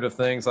spirit of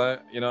things, I'm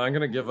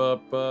gonna give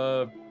up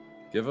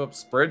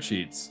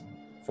spreadsheets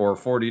for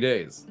 40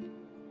 days.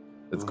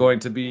 It's going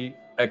to be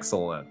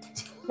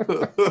excellent.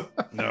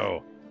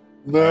 No.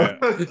 I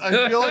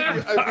feel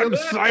like I'm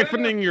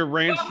siphoning your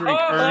ranch drink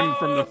earned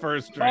from the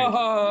first drink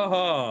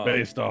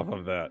based off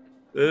of that.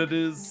 It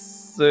is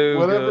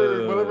so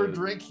good. Whatever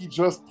drink he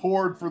just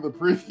poured for the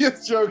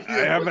previous joke. I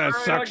have that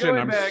suction.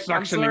 I'm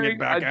suctioning it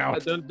back out. I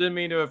didn't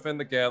mean to offend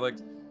the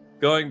Catholics.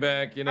 Going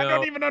back, I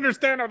don't even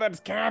understand how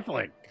that's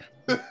Catholic.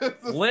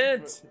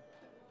 Lent.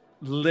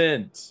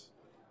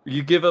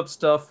 You give up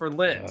stuff for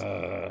Lent.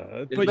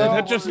 But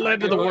that just led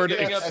to the word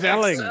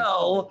excelling.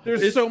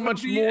 There's so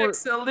much more.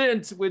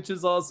 Excellent, which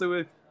is also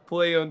a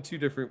play on two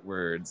different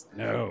words.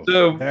 No.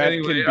 So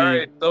anyway, all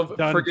right. Don't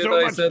forget so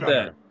I much said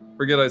better. that.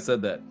 Forget I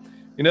said that.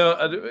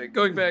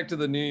 Going back to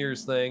the New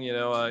Year's thing,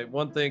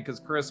 one thing, because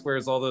Chris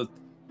wears all those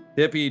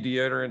hippie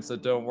deodorants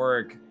that don't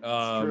work.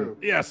 True.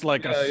 Yes,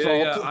 like a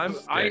salt.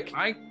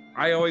 I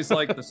always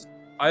like the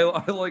I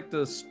like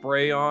to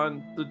spray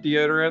on the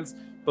deodorants,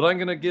 but I'm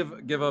gonna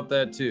give up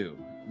that too.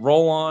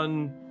 Roll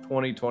on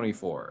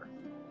 2024.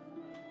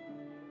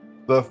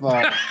 That's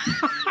not.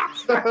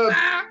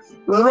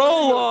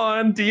 Roll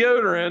on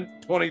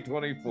deodorant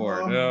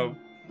 2024. No.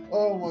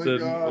 Oh my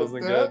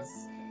god.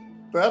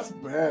 That's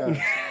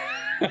bad.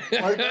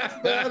 Like, that's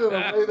bad in a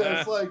way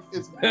that's like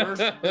it's worse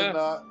than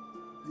not.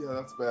 Yeah,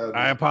 that's bad.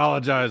 I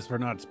apologize for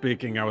not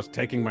speaking. I was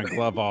taking my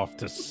glove off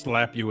to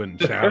slap you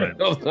and shout it.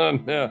 Hold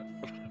on now.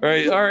 All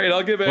right.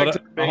 I'll get back to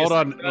the basics. Hold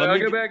on. I'll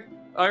get back.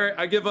 All right,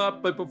 I give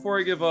up. But before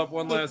I give up,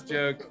 one last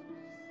joke.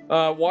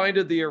 Why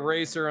did the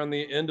eraser on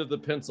the end of the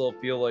pencil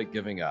feel like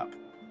giving up?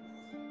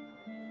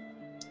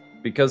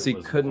 Because he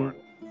couldn't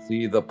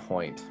see the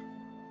point.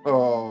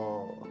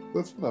 Oh,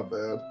 that's not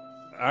bad.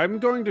 I'm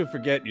going to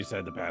forget you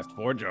said the past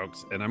 4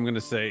 jokes, and I'm going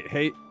to say,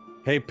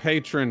 hey,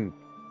 patron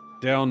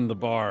down the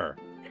bar.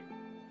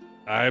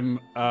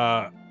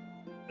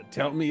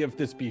 Tell me if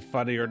this be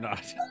funny or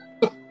not.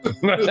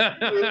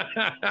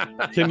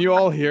 Can you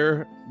all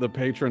hear the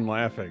patron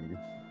laughing?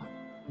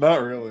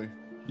 Not really.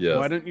 Yes.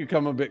 Why don't you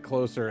come a bit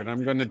closer, and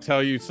I'm going to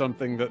tell you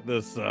something that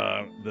this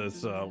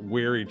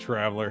weary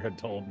traveler had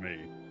told me.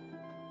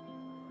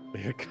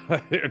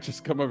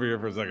 Just come over here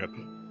for a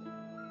second.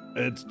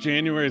 It's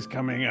January's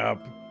coming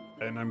up,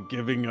 and I'm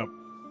giving up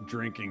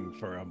drinking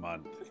for a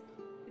month.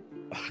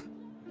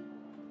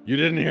 You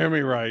didn't hear me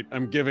right.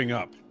 I'm giving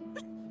up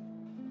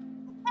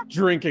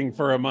drinking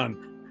for a month.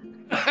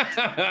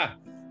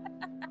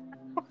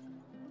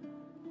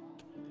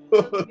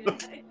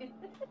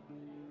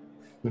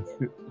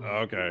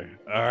 Okay.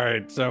 All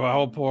right. So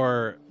I'll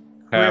pour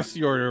Chris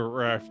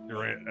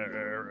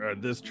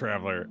this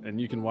traveler,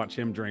 and you can watch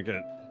him drink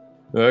it.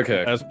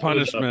 Okay. As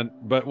punishment.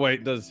 But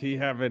wait, does he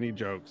have any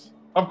jokes?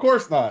 Of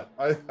course not.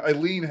 I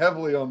lean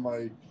heavily on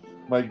my.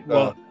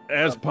 Well,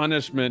 as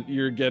punishment,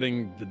 you're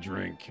getting the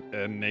drink,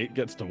 and Nate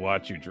gets to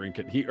watch you drink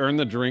it. He earned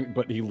the drink,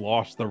 but he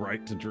lost the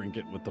right to drink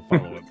it with the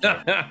follow-up.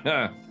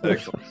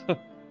 Excellent.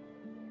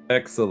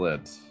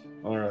 Excellent.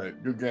 All right.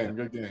 Good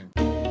game.